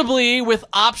 Possibly with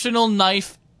optional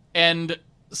knife and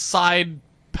side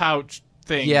pouch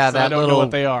things. Yeah, that I don't little. know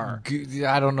what they are.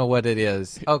 I don't know what it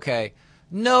is. Okay.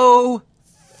 No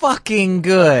fucking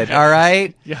good. All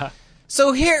right. Yeah.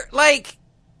 So here, like,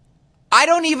 I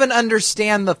don't even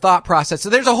understand the thought process. So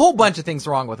there's a whole bunch of things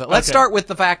wrong with it. Let's Okay. start with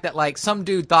the fact that, like, some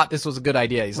dude thought this was a good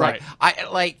idea. He's Right.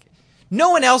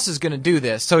 no one else is going to do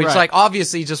this. So he's Right. like,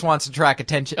 obviously he just wants to attract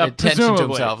attention to presumably,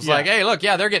 himself. It's yeah. like, hey, look,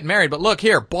 yeah, they're getting married, but look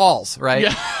here, balls, right?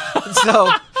 Yeah. So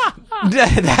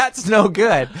that's no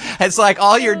good. It's like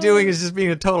all you're doing is just being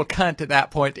a total cunt at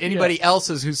that point to anybody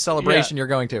else's whose celebration Yeah. you're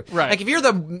going to. Right. Like if you're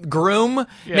the groom,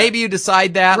 Yeah. maybe you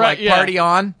decide that, Right, like yeah. party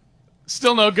on.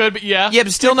 Still no good, but yeah. Yeah,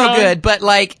 but still Keep no going. good. But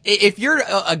like if you're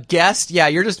a guest, yeah,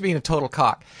 you're just being a total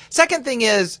cock. Second thing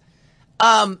is,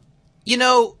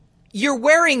 you're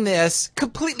wearing this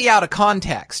completely out of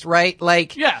context, right?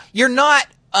 Like, Yeah. you're not,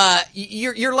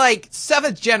 you're like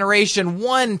 7th generation,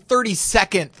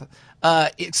 1/32nd,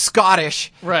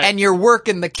 Scottish, Right. and you're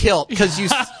working the kilt because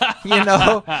You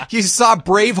know, you saw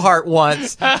Braveheart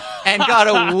once and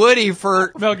got a Woody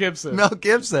for Mel Gibson. Mel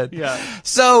Gibson. Yeah.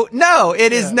 So no,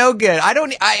 it is Yeah. no good. I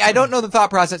don't know the thought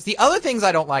process. The other things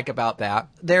I don't like about that,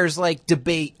 there's like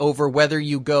debate over whether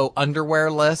you go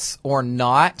underwearless or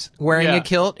not wearing Yeah. a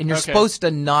kilt, and you're Okay. supposed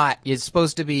to not. It's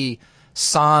supposed to be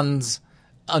sans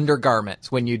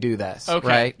undergarments when you do this, Okay.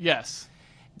 right? Yes.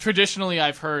 Traditionally,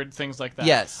 I've heard things like that.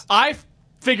 Yes. I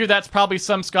figure that's probably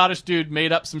some Scottish dude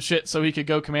made up some shit so he could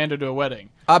go commando to a wedding.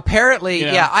 Apparently,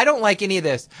 Yeah. yeah, I don't like any of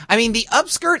this. I mean, the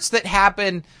upskirts that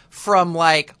happen from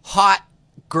like hot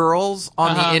girls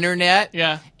on the internet.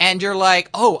 Yeah. And you're like,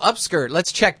 oh, upskirt,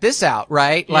 let's check this out,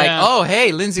 right? Like, Yeah. oh,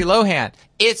 hey, Lindsay Lohan.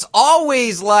 It's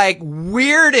always like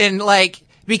weird and like,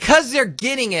 because they're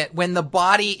getting it when the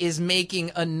body is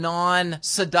making a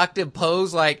non-seductive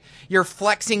pose, like you're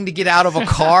flexing to get out of a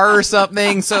car or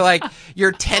something. So like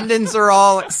your tendons are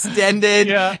all extended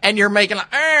Yeah. and you're making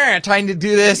like, trying to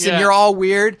do this and Yeah. you're all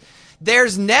weird.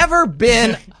 There's never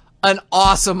been an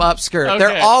awesome upskirt. Okay.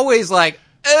 They're always like,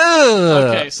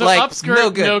 ugh. Okay, so like,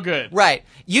 upskirt, no good. Right.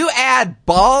 You add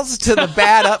balls to the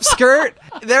bad upskirt,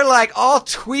 they're like all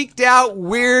tweaked out,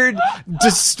 weird,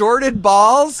 distorted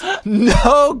balls.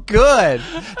 No good.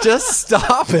 Just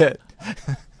stop it.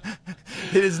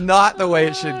 It is not the way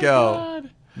it should go. God.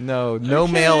 No, no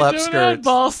Okay, male don't add upskirts.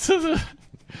 balls to the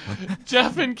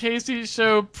Jeff and Casey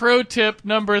show pro tip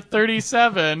number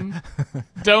 37.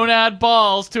 Don't add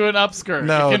balls to an upskirt.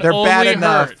 No, it can they're only bad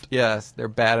enough. hurt. Yes, they're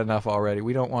bad enough already.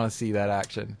 We don't want to see that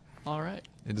action. All right.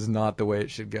 It is not the way it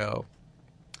should go.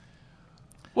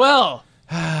 Well,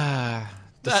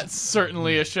 that's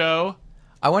certainly a show.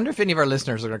 I wonder if any of our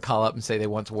listeners are going to call up and say they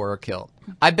once wore a kilt.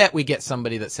 I bet we get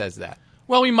somebody that says that.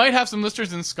 Well, we might have some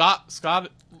listeners in Scottish.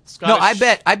 No, I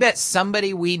bet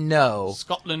somebody we know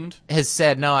Scotland. has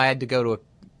said, no, I had to go to a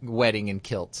wedding in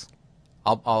kilts.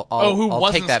 I'll who I'll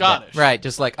wasn't take that Scottish. bet. Right,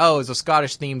 just like, oh, it was a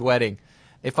Scottish themed wedding.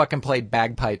 They fucking played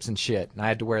bagpipes and shit, and I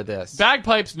had to wear this.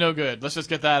 Bagpipes, no good. Let's just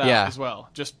get that out Yeah. as well.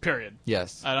 Just period.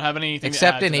 Yes. I don't have anything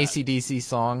Except to add in to that. AC/DC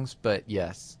songs, but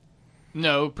yes.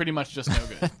 No, pretty much just no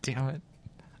good. Damn it.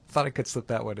 Thought I could slip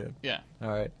that one in. Yeah. All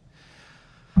right.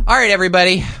 All right,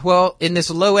 everybody. Well, in this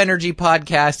low energy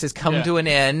podcast has come Yeah. to an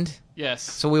end. Yes.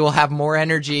 So we will have more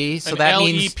energy. So An that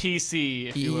means LEPC,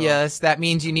 if you will. yes, that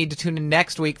means you need to tune in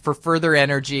next week for further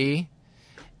energy.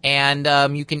 And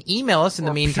you can email us in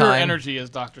the Or meantime. Pure energy, as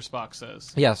Dr. Spock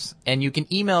says. Yes, and you can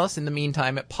email us in the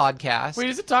meantime at podcast. Wait,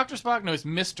 is it Dr. Spock? No, it's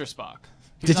Mr. Spock.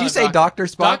 He's Did not you a say Dr.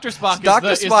 Spock? Dr. Spock Dr.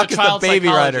 is the, Spock is the child baby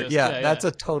writer. psychologist. Yeah, that's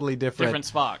a totally different.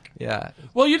 Spock. Yeah,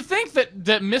 Well, you'd think that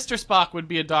Mr. Spock would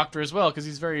be a doctor as well, because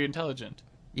he's very intelligent.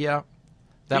 yeah. He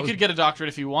That was, could get a doctorate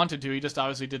if he wanted to. He just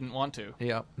obviously didn't want to.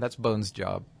 yeah, that's Bones'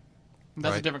 job.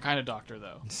 That's a Right. different kind of doctor,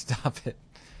 though. Stop it.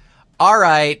 All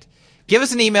right. Give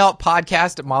us an email at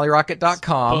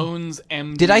podcast@mollyrocket.com. Bones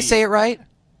MD. Did I say it right?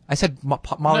 I said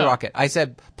Molly No. Rocket. I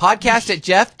said podcast at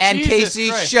Jeff and Jesus Casey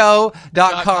Christ.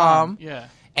 Show.com. Yeah.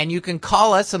 And you can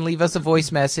call us and leave us a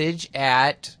voice message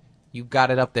at, you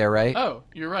got it up there, right? Oh,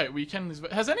 you're right. We can.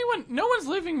 Has anyone? No one's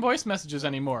leaving voice messages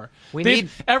anymore. We need-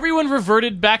 Everyone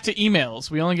reverted back to emails.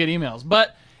 We only get emails.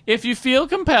 But if you feel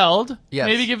compelled, Yes.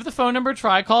 maybe give the phone number a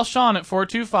try. Call Sean at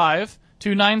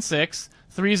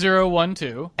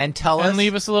 425-296-3012 And tell us. and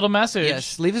leave us a little message.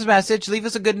 Yes, leave us a message. Leave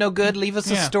us a good, no good. Leave us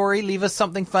a Yeah. story. Leave us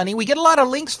something funny. We get a lot of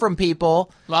links from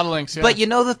people. A lot of links. Yeah. But you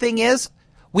know the thing is,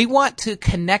 we want to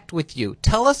connect with you.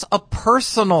 Tell us a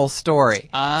personal story.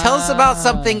 Tell us about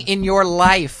something in your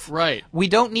life. Right. We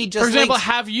don't need just For example, links.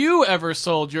 have you ever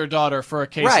sold your daughter for a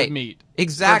case Right. of meat?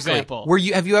 Exactly. For example.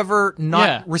 Have you ever not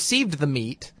Yeah. received the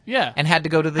meat Yeah. and had to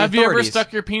go to the Have you ever authorities?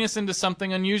 stuck your penis into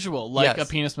something unusual, like Yes. a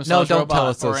penis massage No, don't robot tell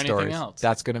us or those anything stories. else?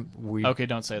 That's gonna. Okay,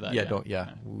 don't say that. Yeah, don't. Yeah,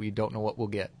 we don't know what we'll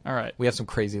get. All right. We have some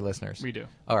crazy listeners. We do.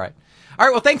 All right. All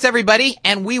right. Well, thanks everybody,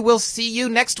 and we will see you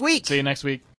next week. See you next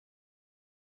week.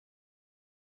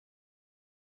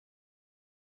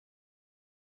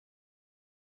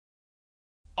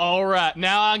 All right,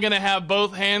 now I'm going to have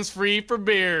both hands free for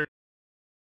beer.